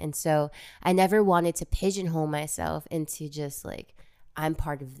mission. And so I never wanted to pigeonhole myself into just like, I'm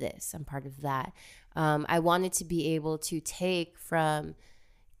part of this, I'm part of that. I wanted to be able to take from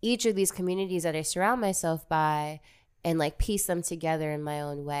each of these communities that I surround myself by and like piece them together in my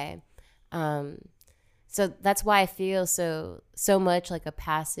own way. So that's why I feel so much like a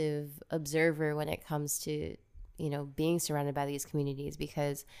passive observer when it comes to, being surrounded by these communities,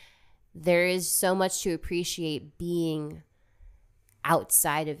 because there is so much to appreciate being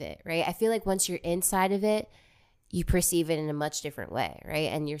outside of it, right? I feel like once you're inside of it, you perceive it in a much different way, right?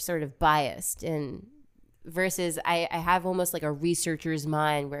 And you're sort of biased, and versus I have almost like a researcher's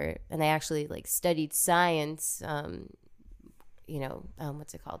mind and I actually like studied science,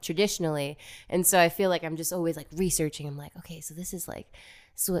 what's it called, traditionally. And so I feel like I'm just always like researching. I'm like, okay, so this is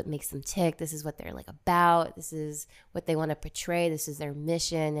what makes them tick. This is what they're like about. This is what they want to portray. This is their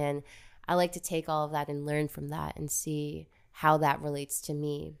mission. And I like to take all of that and learn from that and see how that relates to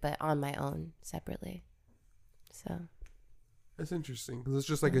me, but on my own separately. So that's interesting because it's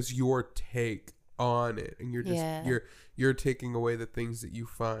just like it's your take on it, and you're just Yeah. you're taking away the things that you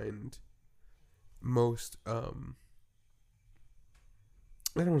find most I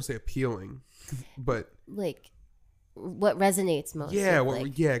don't want to say appealing, but Like, what resonates most? yeah, with,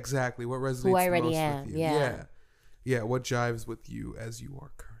 like, exactly. What resonates who I already most am, with you? yeah. Yeah, what jives with you as you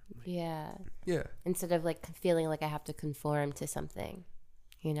are currently. yeah. Yeah. Instead of like feeling like I have to conform to something,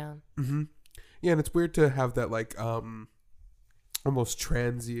 you know? Mm-hmm. Yeah, and it's weird to have that like almost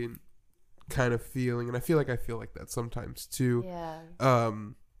transient kind of feeling, and I feel like that sometimes too. Yeah.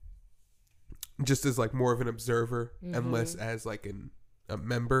 Just as like more of an observer and less as like a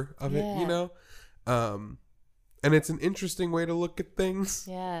member of it, you know? And it's an interesting way to look at things.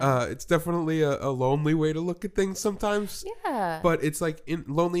 Yeah. It's definitely a lonely way to look at things sometimes. Yeah. But it's like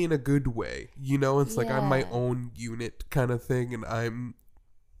lonely in a good way, you know? It's like I'm my Yeah. own unit kind of thing, and I'm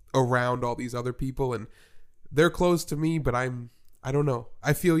around all these other people, and they're close to me, but I don't know.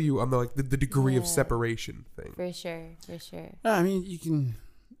 I feel you on the degree of Yeah. separation thing. For sure. For sure. Yeah, I mean, you can.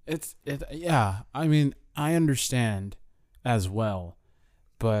 Yeah. I mean, I understand as well,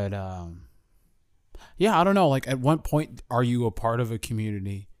 but yeah, I don't know. Like, at what point are you a part of a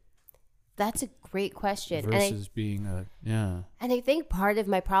community That's a great question. versus being a And I think part of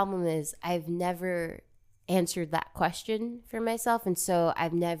my problem is I've never answered that question for myself. And so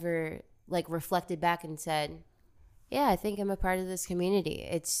I've never like reflected back and said, yeah, I think I'm a part of this community.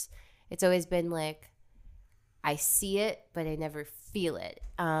 It's always been like, I see it, but I never feel it.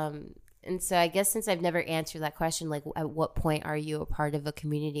 And so I guess since I've never answered that question, like at what point are you a part of a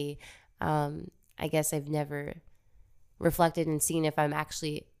community? I guess I've never reflected and seen if I'm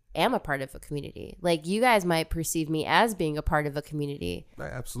actually am a part of a community. Like you guys might perceive me as being a part of a community. I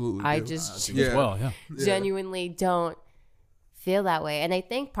absolutely I do. just as well. Yeah. genuinely don't feel that way. And I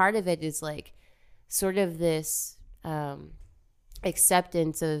think part of it is like sort of this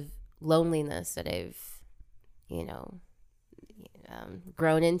acceptance of loneliness that I've,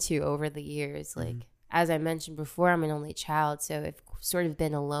 grown into over the years. Like, as I mentioned before, I'm an only child. So I've sort of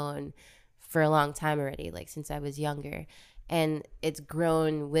been alone for a long time already, like since I was younger. And it's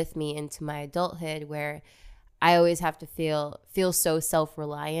grown with me into my adulthood where I always have to feel so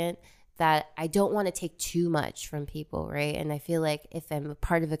self-reliant that I don't want to take too much from people, right? And I feel like if I'm a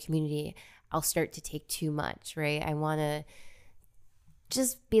part of a community, I'll start to take too much, right? I want to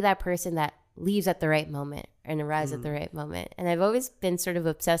just be that person that leaves at the right moment and arrives at the right moment. And I've always been sort of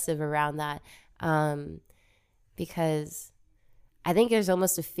obsessive around that because I think there's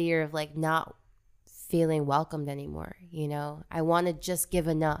almost a fear of like not feeling welcomed anymore, you know? I want to just give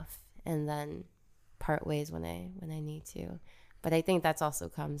enough and then part ways when I need to. But I think that's also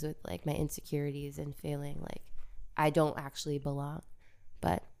comes with like my insecurities and feeling like I don't actually belong.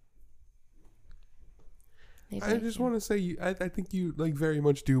 But maybe I just want to say, I think you like very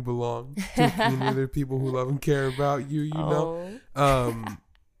much do belong to a community. There are people who love and care about you, you know,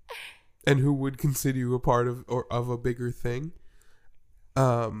 and who would consider you a part of a bigger thing.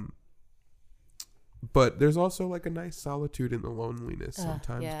 But there's also like a nice solitude in the loneliness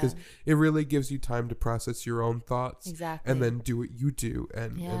sometimes because it really gives you time to process your own thoughts and then do what you do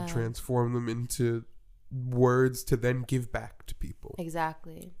and transform them into words to then give back to people.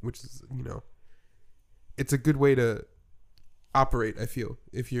 Exactly. Which is, it's a good way to operate, I feel,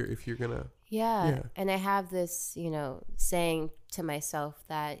 if you're gonna. Yeah. And I have this, saying to myself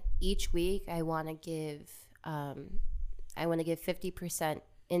that each week I want to give 50%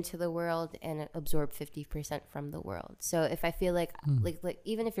 into the world and absorb 50% from the world. So if I feel like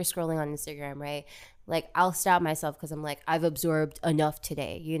even if you're scrolling on Instagram, right, like I'll stop myself because I'm like, I've absorbed enough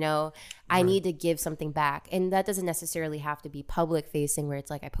today, I need to give something back. And that doesn't necessarily have to be public facing where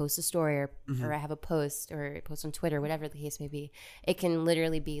it's like I post a story or I have a post or post on Twitter, whatever the case may be. It can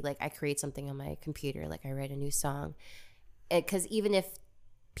literally be like I create something on my computer, like I write a new song. Because even if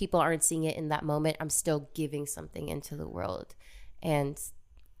people aren't seeing it in that moment, I'm still giving something into the world. And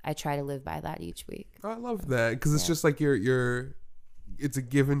I try to live by that each week. I love that because it's just like it's a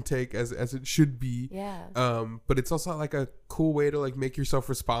give and take as it should be. Yeah. But it's also like a cool way to like make yourself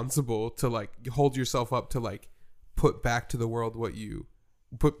responsible to like hold yourself up to like put back into the world what you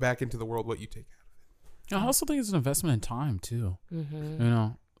take out of it. I also think it's an investment in time too. Mm-hmm.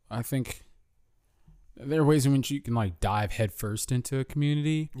 I think there are ways in which you can like dive headfirst into a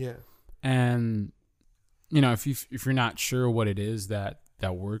community. Yeah. And if you're not sure what it is that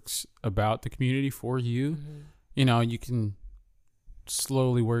works about the community for you, you can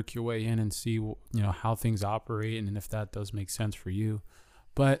slowly work your way in and see, how things operate and if that does make sense for you.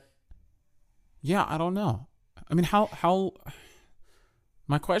 But yeah, I don't know. I mean, how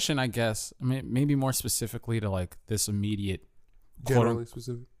my question, I guess, maybe more specifically to like this immediate generally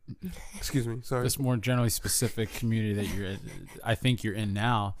specific. Excuse me. Sorry. this more generally specific community that I think you're in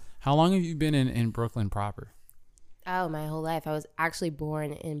now. How long have you been in Brooklyn proper? Oh, my whole life. I was actually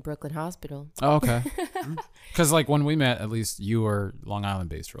born in Brooklyn Hospital. Oh, okay. Because like when we met, at least you were Long Island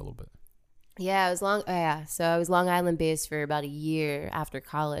based for a little bit. Yeah, I was Long. Oh, yeah, so I was Long Island based for about a year after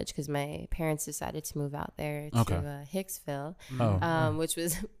college because my parents decided to move out there to Hicksville, which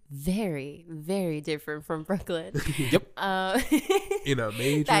was very, very different from Brooklyn. Yep. In a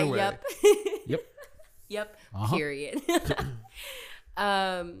major way. Yep. Yep. Yep. Uh-huh. Period.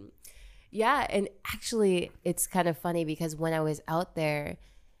 Yeah, and actually, it's kind of funny because when I was out there,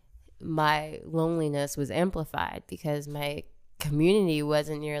 my loneliness was amplified because my community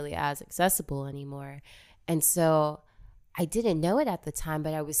wasn't nearly as accessible anymore. And so I didn't know it at the time,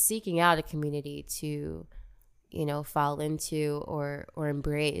 but I was seeking out a community to, you know, fall into or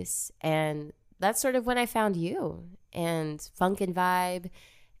embrace. And that's sort of when I found you and Funk and Vibe.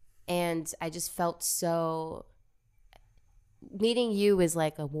 And I just felt so... Meeting you was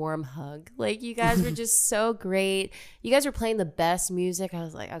like a warm hug. Like, you guys were just so great. You guys were playing the best music. I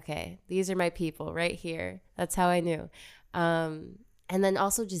was like, okay, these are my people right here. That's how I knew. And then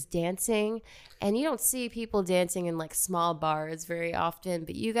also just dancing. And you don't see people dancing in like small bars very often,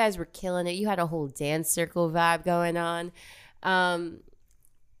 but you guys were killing it. You had a whole dance circle vibe going on. And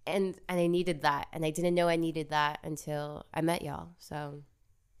I needed that. And I didn't know I needed that until I met y'all. So...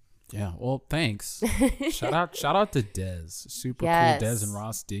 Yeah, well, thanks. shout out to Des, super Yes. cool Des and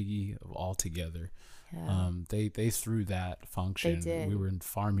Ross Diggy all together. Yeah. They threw that function. They did. We were in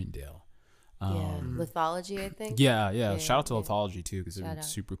Farmingdale. Yeah, Lithology, I think. Yeah. Shout out to yeah. Lithology too, because it Shout was out.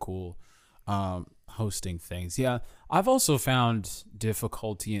 super cool hosting things. Yeah, I've also found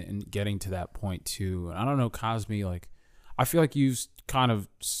difficulty in getting to that point too. I don't know, Cosme, like I feel like you've kind of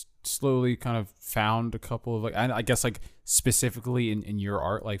slowly kind of found a couple of like I guess like specifically in your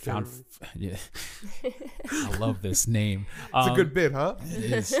art, like found yeah. I love this name. It's a good bit, huh?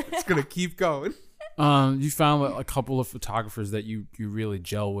 It is. It's gonna keep going. You found a couple of photographers that you really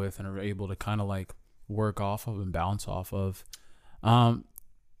gel with and are able to kind of like work off of and bounce off of. I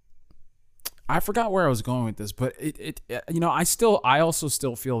forgot where I was going with this, but it you know, I also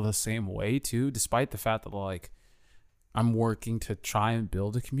still feel the same way too, despite the fact that like I'm working to try and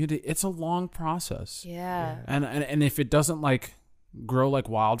build a community. It's a long process. Yeah. And if it doesn't like grow like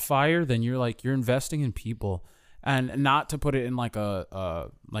wildfire, then you're investing in people. And not to put it in like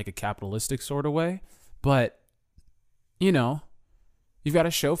a capitalistic sort of way, but you know, you've got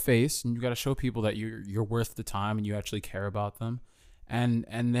to show face and you've got to show people that you're worth the time and you actually care about them. And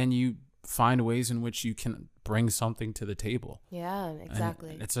then you find ways in which you can bring something to the table. Yeah, exactly.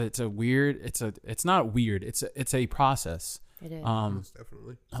 And it's not weird. It's a process. It is. Most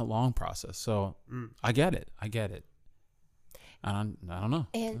definitely. A long process. So I get it. I don't know.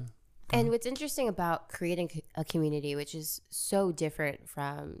 And what's interesting about creating a community, which is so different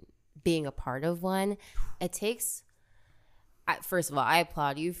from being a part of one, it takes. First of all, I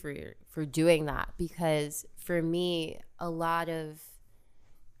applaud you for doing that, because for me, a lot of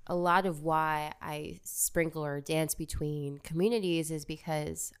why I sprinkle or dance between communities is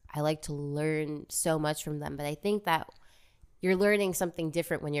because I like to learn so much from them. But I think that you're learning something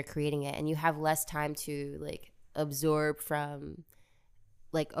different when you're creating it, and you have less time to like absorb from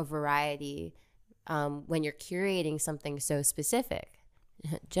like a variety when you're curating something so specific,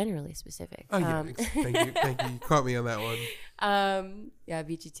 generally specific. Oh yeah, thank you. You caught me on that one. Yeah, I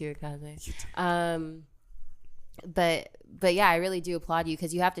beat you to it, Cosme. But yeah, I really do applaud you,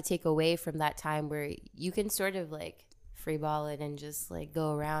 because you have to take away from that time where you can sort of like freeball it and just like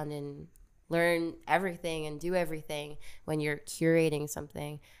go around and learn everything and do everything when you're curating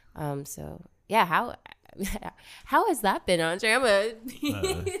something. So yeah, how has that been, Andre?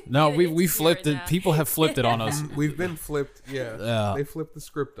 No, we flipped it. People have flipped it on us. We've been flipped. Yeah. They flipped the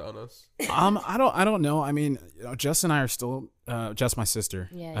script on us. I don't know. I mean, you know, Jess and I are still Jess, my sister,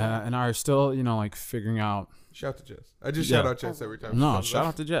 and I are still, you know, like figuring out. Shout to Jess. I just shout out Jess every time. No, shout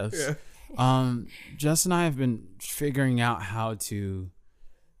out to Jess. Yeah. Jess and I have been figuring out how to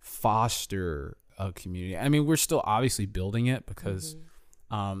foster a community. I mean, we're still obviously building it because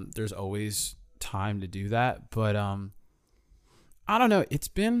there's always time to do that, but I don't know, it's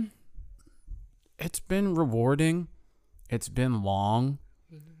been rewarding, it's been long,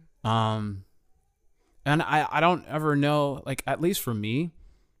 and I don't ever know, like, at least for me,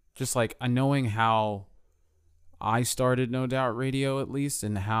 just like knowing how I started No Doubt Radio, at least,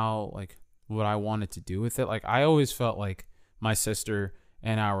 and how like what I wanted to do with it. Like, I always felt like my sister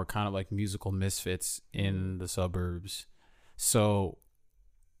and I were kind of like musical misfits in the suburbs, so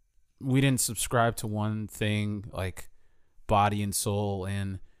we didn't subscribe to one thing like body and soul,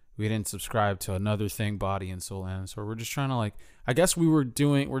 and We didn't subscribe to another thing, body and soul and. So we're just trying to like, I guess we're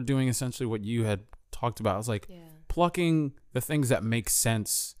doing essentially what you had talked about. It's like plucking the things that make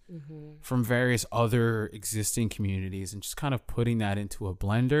sense from various other existing communities and just kind of putting that into a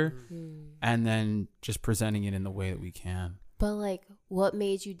blender and then just presenting it in the way that we can. But like, what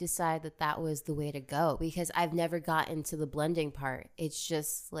made you decide that that was the way to go? Because I've never gotten to the blending part. It's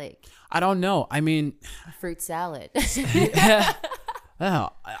just like, I don't know. I mean, fruit salad.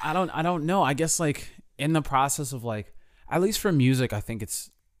 No, I don't know. I guess like in the process of like, at least for music, I think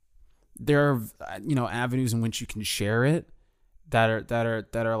there are, you know, avenues in which you can share it that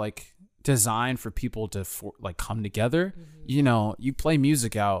are like designed for people to like come together. You know, you play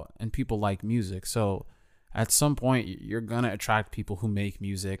music out and people like music. So at some point you're going to attract people who make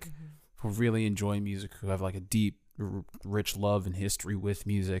music, who really enjoy music, who have like a deep, rich love and history with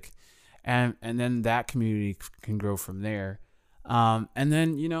music. And then that community can grow from there. And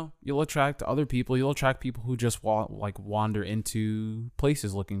then, you know, you'll attract other people. You'll attract people who just wander into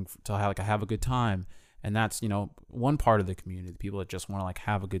places looking to have a good time. And that's, you know, one part of the community, the people that just want to like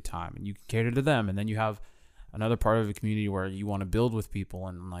have a good time, and you can cater to them. And then you have another part of the community where you want to build with people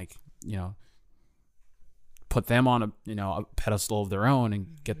and like, you know, put them on a pedestal of their own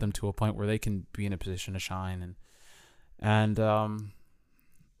and get them to a point where they can be in a position to shine. And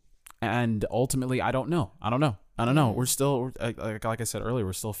ultimately, I don't know. We're still, like I said earlier,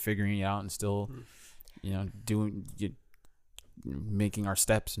 we're still figuring it out and still, you know, making our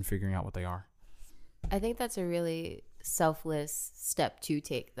steps and figuring out what they are. I think that's a really selfless step to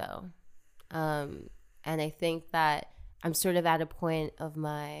take, though. And I think that I'm sort of at a point of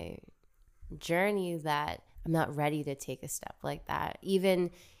my journey that I'm not ready to take a step like that.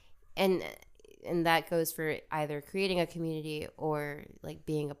 And that goes for either creating a community or like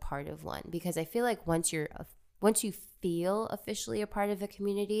being a part of one. Because I feel like once you feel officially a part of a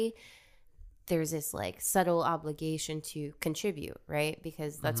community, there's this like subtle obligation to contribute, right?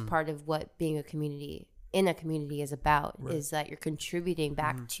 Because that's part of what being in a community is about, is that you're contributing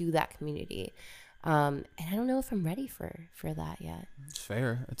back to that community. And I don't know if I'm ready for that yet. It's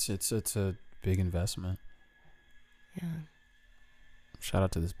fair. It's a big investment. Yeah. Shout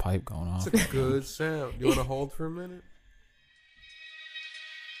out to this pipe going off. It's a good sound. You want to hold for a minute?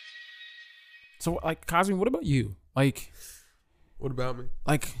 So, like, Cosme, what about you? Like, what about me?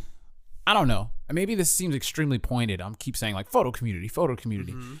 Like, I don't know. Maybe this seems extremely pointed. I'm keep saying like photo community.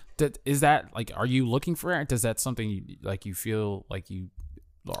 Is that like, are you looking for it? Does that something you feel like you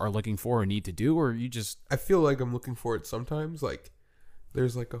are looking for or need to do, or you just? I feel like I'm looking for it sometimes. Like,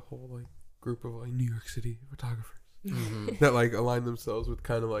 there's like a whole like group of like New York City photographers that like align themselves with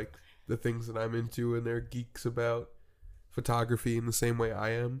kind of like the things that I'm into, and they're geeks about photography in the same way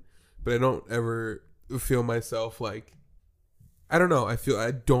I am. But I don't ever feel myself like, I don't know.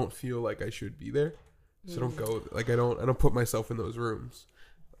 I don't feel like I should be there, so I don't go. Like I don't put myself in those rooms.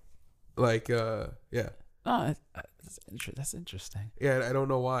 Like yeah. Oh, that's interesting. Yeah, I don't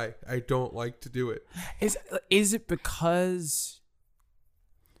know why. I don't like to do it. Is it because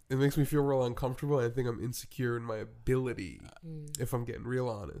it makes me feel real uncomfortable, and I think I'm insecure in my ability, if I'm getting real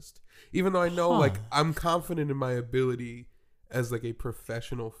honest. Even though I know, like, I'm confident in my ability as, like, a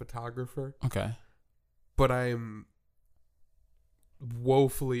professional photographer. Okay. But I'm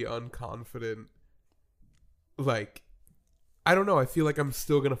woefully unconfident. Like, I don't know. I feel like I'm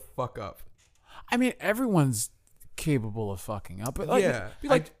still going to fuck up. I mean, everyone's capable of fucking up. But like, yeah.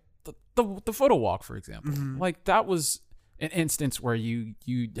 Like, the photo walk, for example. Like, that was an instance where you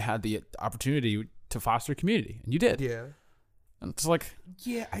had the opportunity to foster community, and you did. Yeah. And it's like,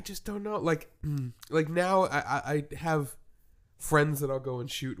 yeah, I just don't know. Like now I have friends that I'll go and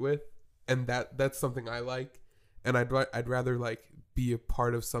shoot with, and that's something I like, and I'd rather like be a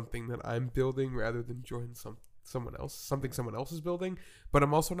part of something that I'm building rather than join someone else is building. But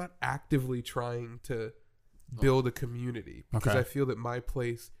I'm also not actively trying to build a community, because I feel that my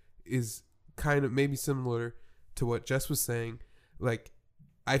place is kind of maybe similar to what Jess was saying. Like,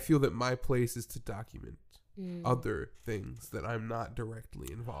 I feel that my place is to document other things that I'm not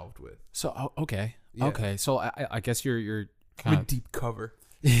directly involved with. So okay, Yeah. okay. So I guess you're I'm kind a deep cover.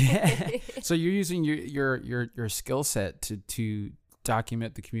 So you're using your skill set to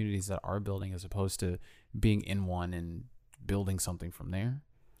document the communities that are building, as opposed to being in one and building something from there.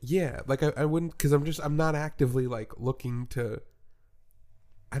 Yeah, like I wouldn't, because I'm not actively like looking to.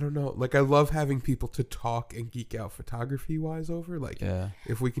 I don't know. Like, I love having people to talk and geek out photography wise over. Like,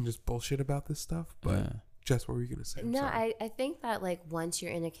 if we can just bullshit about this stuff. But Jess, what were you gonna say? No, I think that like once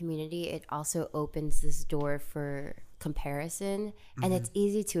you're in a community, it also opens this door for comparison, and it's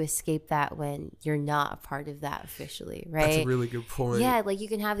easy to escape that when you're not a part of that officially, right? That's a really good point. Yeah, like you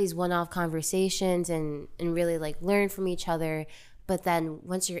can have these one-off conversations and really like learn from each other, but then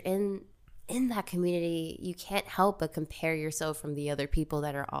once you're in that community, you can't help but compare yourself from the other people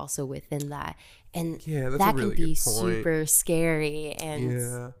that are also within that, and Yeah, that's that a really can be good point. super scary. And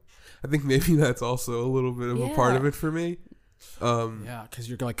Yeah, I think maybe that's also a little bit of a part of Yeah. it for me. Yeah, because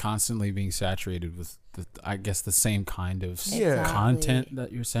you're like constantly being saturated with I guess the same kind of Yeah. content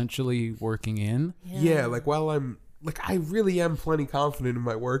that you're essentially working in. Yeah, like while I'm like I really am plenty confident in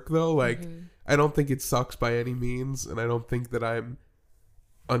my work though. Like I don't think it sucks by any means, and I don't think that I'm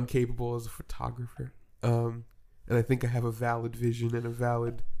incapable as a photographer. And I think I have a valid vision and a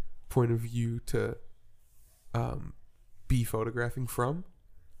valid point of view to be photographing from.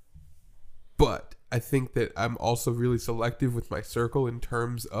 But I think that I'm also really selective with my circle in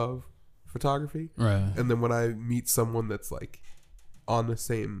terms of photography. Right. And then when I meet someone that's like on the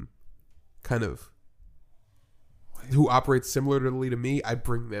same kind of who operates similarly to me, I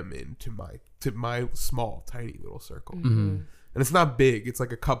bring them into my small tiny little circle. And it's not big, it's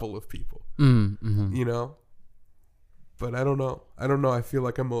like a couple of people. You know? But I don't know. I feel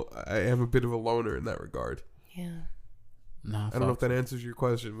like I am a bit of a loner in that regard. yeah. No, I don't know if that answers your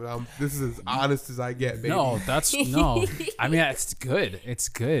question, but this is as honest as I get, baby. No, that's no. I mean, it's good. It's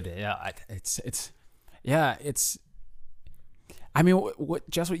good. Yeah, it's. I mean, what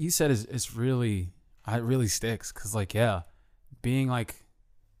just what you said is really, it really sticks because like being like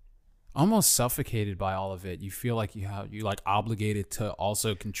almost suffocated by all of it. You feel like you like obligated to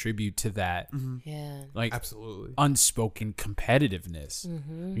also contribute to that. Yeah. Like Absolutely. unspoken competitiveness.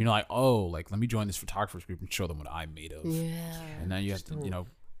 You're like, oh, like let me join this photographers group and show them what I'm made of. Yeah. And then you have to,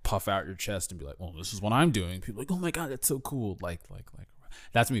 puff out your chest and be like, well, this is what I'm doing. People are like, oh my God, that's so cool. Like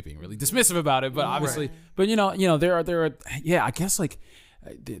that's me being really dismissive about it. But obviously, but there are, yeah, I guess like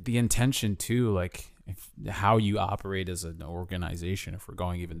the intention too, like how you operate as an organization, if we're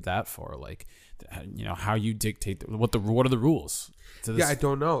going even that far, like, how you dictate what are the rules to this? Yeah, I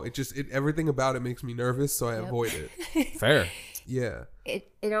don't know. Everything about it makes me nervous, so I avoid it. Fair. Yeah.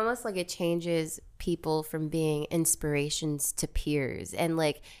 It almost like it changes people from being inspirations to peers, and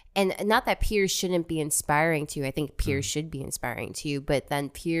not that peers shouldn't be inspiring to you. I think peers should be inspiring to you, but then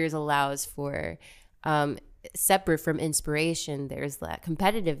peers allows for separate from inspiration, there's that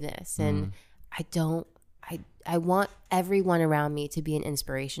competitiveness, and I want everyone around me to be an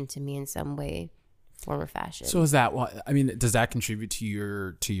inspiration to me in some way, form, or fashion. So is that what I mean? Does that contribute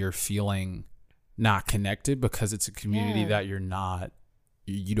to your feeling not connected because it's a community that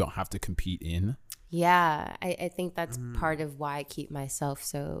you don't have to compete in? Yeah, I think that's part of why I keep myself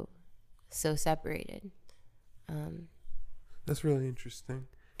so separated. That's really interesting.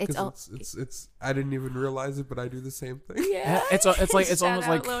 It's 'Cause it's I didn't even realize it, but I do the same thing. yeah. It's like it's Shout almost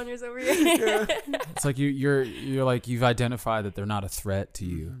out like loners over here. it's like you're like you've identified that they're not a threat to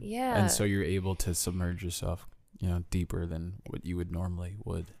you, Yeah. and so you're able to submerge yourself, deeper than what you would normally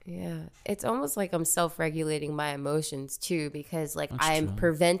would. Yeah. It's almost like I'm self-regulating my emotions too, because like That's I'm true.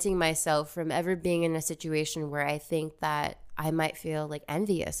 preventing myself from ever being in a situation where I think that I might feel like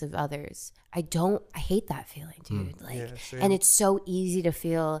envious of others. I hate that feeling, dude. Yeah, same. And it's so easy to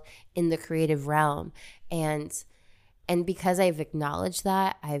feel in the creative realm. And because I've acknowledged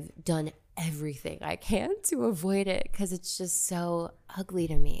that, I've done everything I can to avoid it because it's just so ugly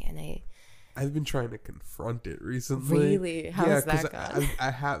to me. And I've been trying to confront it recently. Really? How's that gone?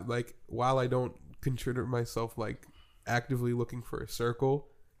 I have like while I don't consider myself like actively looking for a circle,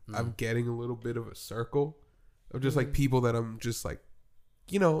 I'm getting a little bit of a circle of just like people that I'm just like,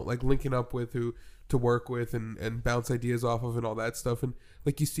 like linking up with to work with and bounce ideas off of and all that stuff. And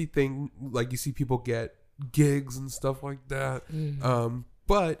like you see people get gigs and stuff like that.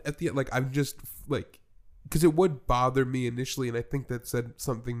 But at the end, like I'm just like, because it would bother me initially, and I think that said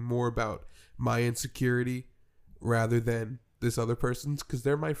something more about my insecurity rather than this other person's, because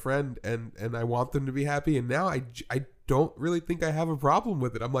they're my friend and I want them to be happy. And now I don't really think I have a problem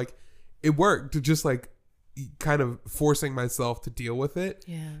with it. I'm like, it worked to just like kind of forcing myself to deal with it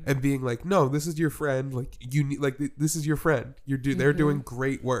and being like, no, this is your friend. Like you need, like this is your friend. They're doing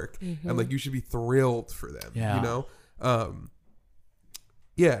great work and like you should be thrilled for them. Yeah.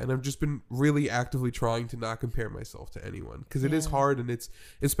 Yeah, and I've just been really actively trying to not compare myself to anyone because it is hard, and it's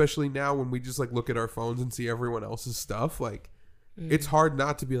especially now when we just like look at our phones and see everyone else's stuff. Like, it's hard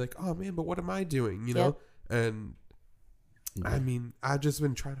not to be like, oh man, but what am I doing? You know? And I mean, I've just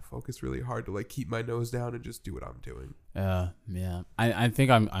been trying to focus really hard to like keep my nose down and just do what I'm doing. Yeah. I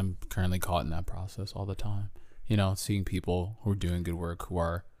think I'm currently caught in that process all the time. Seeing people who are doing good work, who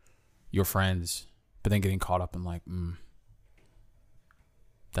are your friends, but then getting caught up in like,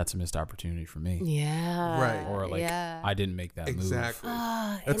 that's a missed opportunity for me. Yeah. Right. Or like, I didn't make that move. Exactly.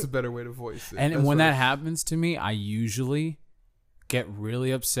 That's a better way to voice it. And That's when what that happens to me, I usually get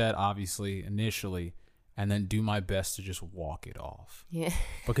really upset, obviously, initially, and then do my best to just walk it off. Yeah.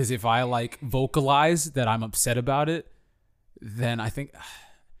 Because if I like vocalize that I'm upset about it, then I think,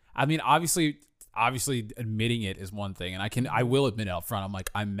 I mean, obviously admitting it is one thing, and I will admit it up front. I'm like,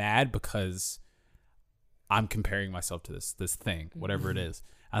 I'm mad because I'm comparing myself to this thing, whatever it is.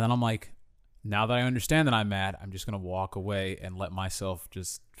 And then I'm like, now that I understand that I'm mad, I'm just going to walk away and let myself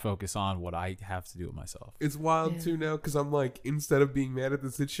just focus on what I have to do with myself. It's wild too now because I'm like, instead of being mad at the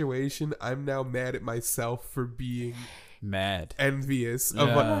situation, I'm now mad at myself for being Mad. envious.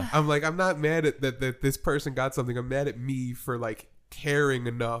 Yeah. I'm like, I'm not mad at that this person got something. I'm mad at me for like caring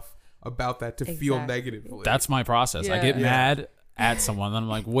enough about that to feel Exactly. negatively. That's my process. I get Yeah. mad at someone, then I'm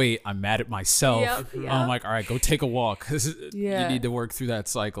like, wait, I'm mad at myself. Yep, I'm like, all right, go take a walk. Yeah. You need to work through that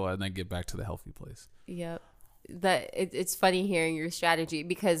cycle and then get back to the healthy place. Yep. It's funny hearing your strategy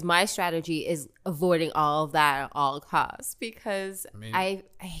because my strategy is avoiding all of that at all costs because I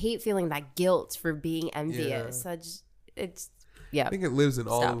hate feeling that guilt for being envious. Yeah. Yeah. I think it lives in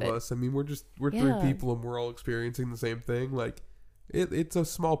all Stop of it. us. I mean, we're three Yeah. people and we're all experiencing the same thing. Like, it's a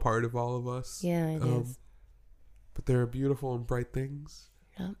small part of all of us. Yeah, it is. But there are beautiful and bright things.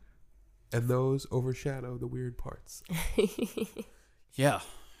 Yep. And those overshadow the weird parts. Yeah.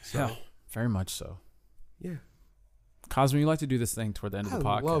 So, Yeah. Very much so. yeah. Cosmo, you like to do this thing toward the end of the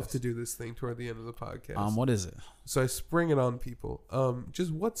I podcast. love to do this thing toward the end of the podcast. What is it? So I spring it on people.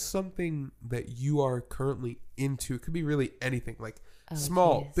 Just what's something that you are currently into? It could be really anything, like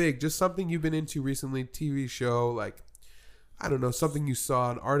small, geez. big, just something you've been into recently, TV show, like, I don't know, something you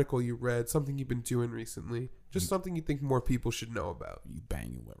saw, an article you read, something you've been doing recently, just something you think more people should know about. You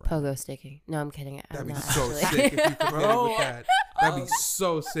banging with right? Pogo sticking. No, I'm kidding. That'd I'm be not so actually. sick if you committed with that. That'd be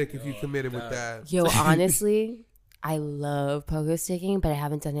so sick if you committed with that. Yo, honestly, I love pogo sticking, but I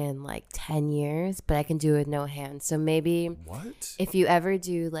haven't done it in like 10 years, but I can do it with no hands. So maybe What? if you ever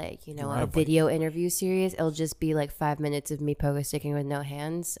do like, you know, Right, a but- video interview series, it'll just be like 5 minutes of me pogo sticking with no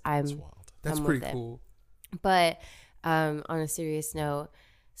hands. That's wild. That's I'm pretty with it. cool. But on a serious note,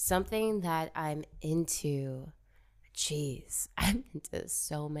 something that I'm into, jeez, I'm into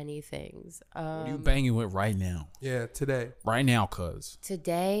so many things. What are you banging with right now? Yeah, today. Right now, cuz.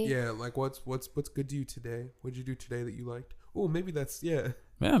 Today, Yeah, like what's good to you today? What'd you do today that you liked? Oh, maybe that's yeah.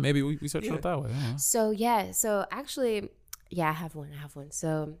 Yeah, maybe we search Yeah. it that way. I don't know. so actually, yeah, I have one.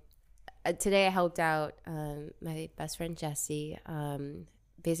 So today I helped out my best friend Jessie,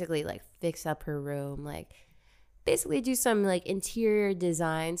 basically like fix up her room, like basically do some like interior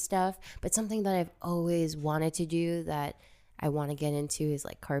design stuff. But something that I've always wanted to do that I want to get into is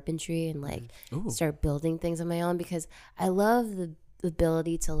like carpentry and like Ooh. start building things on my own because I love the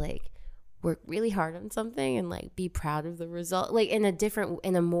ability to like work really hard on something and like be proud of the result, like in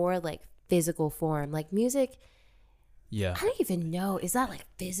a more like physical form. Like music, Yeah. I don't even know, is that like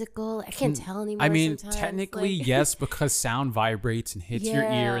physical? I can't tell anymore. I mean, sometimes. technically, Like- yes, because sound vibrates and hits your ear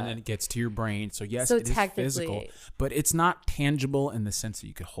Yeah. and then it gets to your brain. So, yes, So it is technically- physical, but it's not tangible in the sense that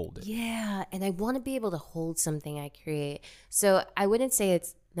you could hold it. Yeah, and I want to be able to hold something I create. So I wouldn't say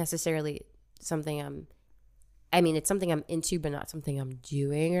it's necessarily something it's something I'm into, but not something I'm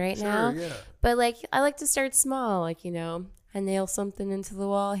doing right now. Sure, yeah. But like, I like to start small, like, you know, I nail something into the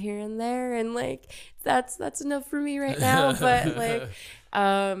wall here and there, and like that's enough for me right now. But like,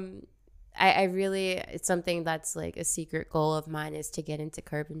 I really, it's something that's like a secret goal of mine is to get into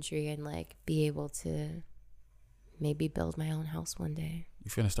carpentry and like be able to maybe build my own house one day. You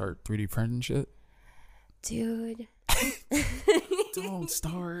finna start 3D printing shit? Dude. Don't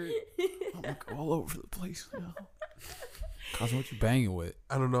start. I'm like all over the place now. Cosmo, what you banging with?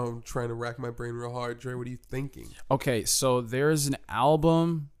 I don't know. I'm trying to rack my brain real hard. Dre, what are you thinking? Okay, so there's an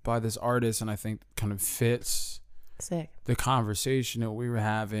album by this artist, and I think kind of fits Sick. the conversation that we were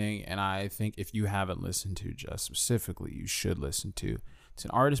having. And I think if you haven't listened to just specifically, you should listen to. It's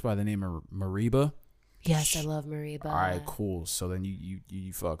an artist by the name of Mariba. Yes, I love Mariba. All right, cool. So then you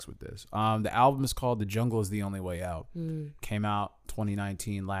fucks with this. The album is called "The Jungle Is the Only Way Out." Came out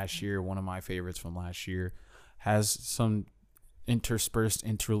 2019 last year. One of my favorites from last year. Has some interspersed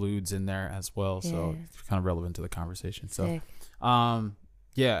interludes in there as well, so it's kind of relevant to the conversation. So, Sick.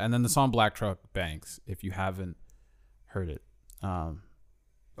 yeah, and then the song "Black Truck" bangs. If you haven't heard it,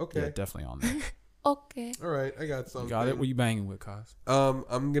 Okay. yeah, definitely on there. Okay. All right, I got something. You got it. What you banging with, Cos?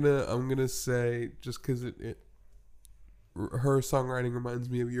 I'm gonna say just because it her songwriting reminds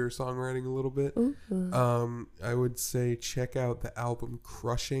me of your songwriting a little bit. I would say check out the album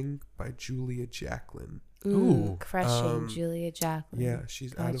Crushing by Julia Jacklin. Ooh. Crushing, Julia Jacklin. Yeah,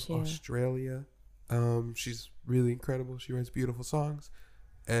 she's out of you. Australia. She's really incredible. She writes beautiful songs,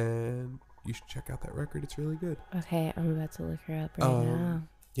 and you should check out that record. It's really good. Okay, I'm about to look her up right now.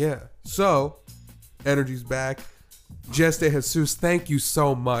 Yeah. So, energy's back. Jess De Jesus, thank you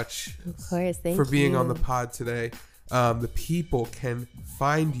so much Of course, thank for being you. on the pod today. The people can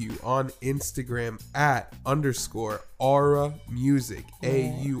find you on Instagram at _Aura Music,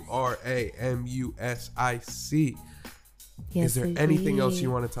 AURAMUSIC. Yes, Is there anything else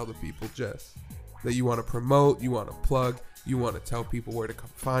you want to tell the people, Jess? That you want to promote, you want to plug, you want to tell people where to come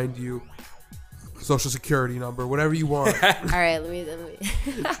find you, social security number, whatever you want. All right, let me.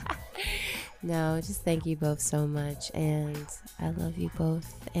 No, just thank you both so much, and I love you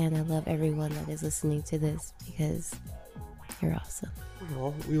both, and I love everyone that is listening to this because you're awesome.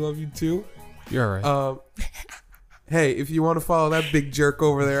 Well, we love you too. You're all right. Hey, if you want to follow that big jerk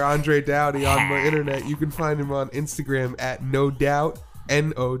over there, Andre Dowdy, on the internet, you can find him on Instagram at No Doubt,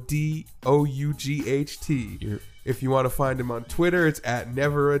 NODOUGHT. If you want to find him on Twitter, it's at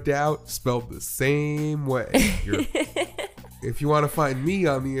Never a Doubt, spelled the same way. If you want to find me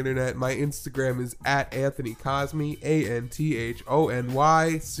on the internet, my Instagram is at Anthony Cosme,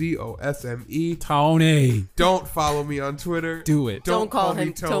 ANTHONYCOSME. Tony. Don't follow me on Twitter. Do it. Don't call me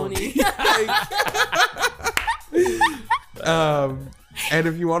him Tony. And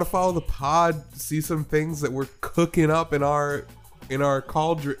if you want to follow the pod, see some things that we're cooking up in our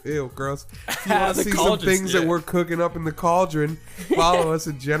cauldron. Ew, gross. If you want to see some things that we're cooking up in the cauldron, follow us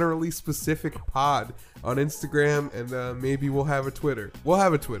at Generally Specific Pod on Instagram, and maybe we'll have a Twitter. We'll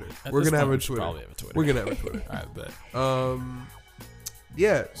have a Twitter. We're gonna have a Twitter. Probably have a Twitter. We're gonna have a Twitter. I bet.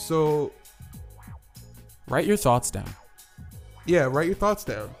 Yeah. So Write your thoughts down. yeah, write your thoughts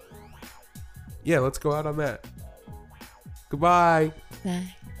down. Yeah, let's go out on that. Goodbye.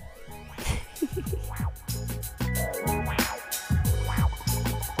 Bye.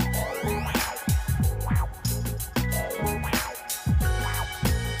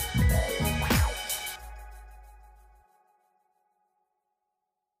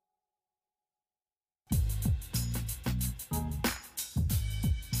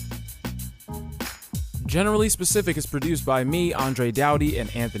 Generally Specific is produced by me, Andre Dowdy,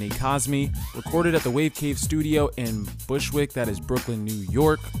 and Anthony Cosme. Recorded at the Wave Cave Studio in Bushwick, that is Brooklyn, New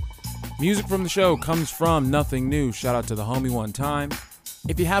York. Music from the show comes from Nothing New. Shout out to the homie one time.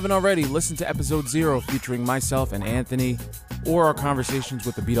 If you haven't already, listen to episode 0 featuring myself and Anthony, or our conversations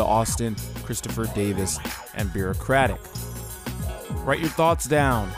with Abita Austin, Christopher Davis, and Bureaucratic. Write your thoughts down.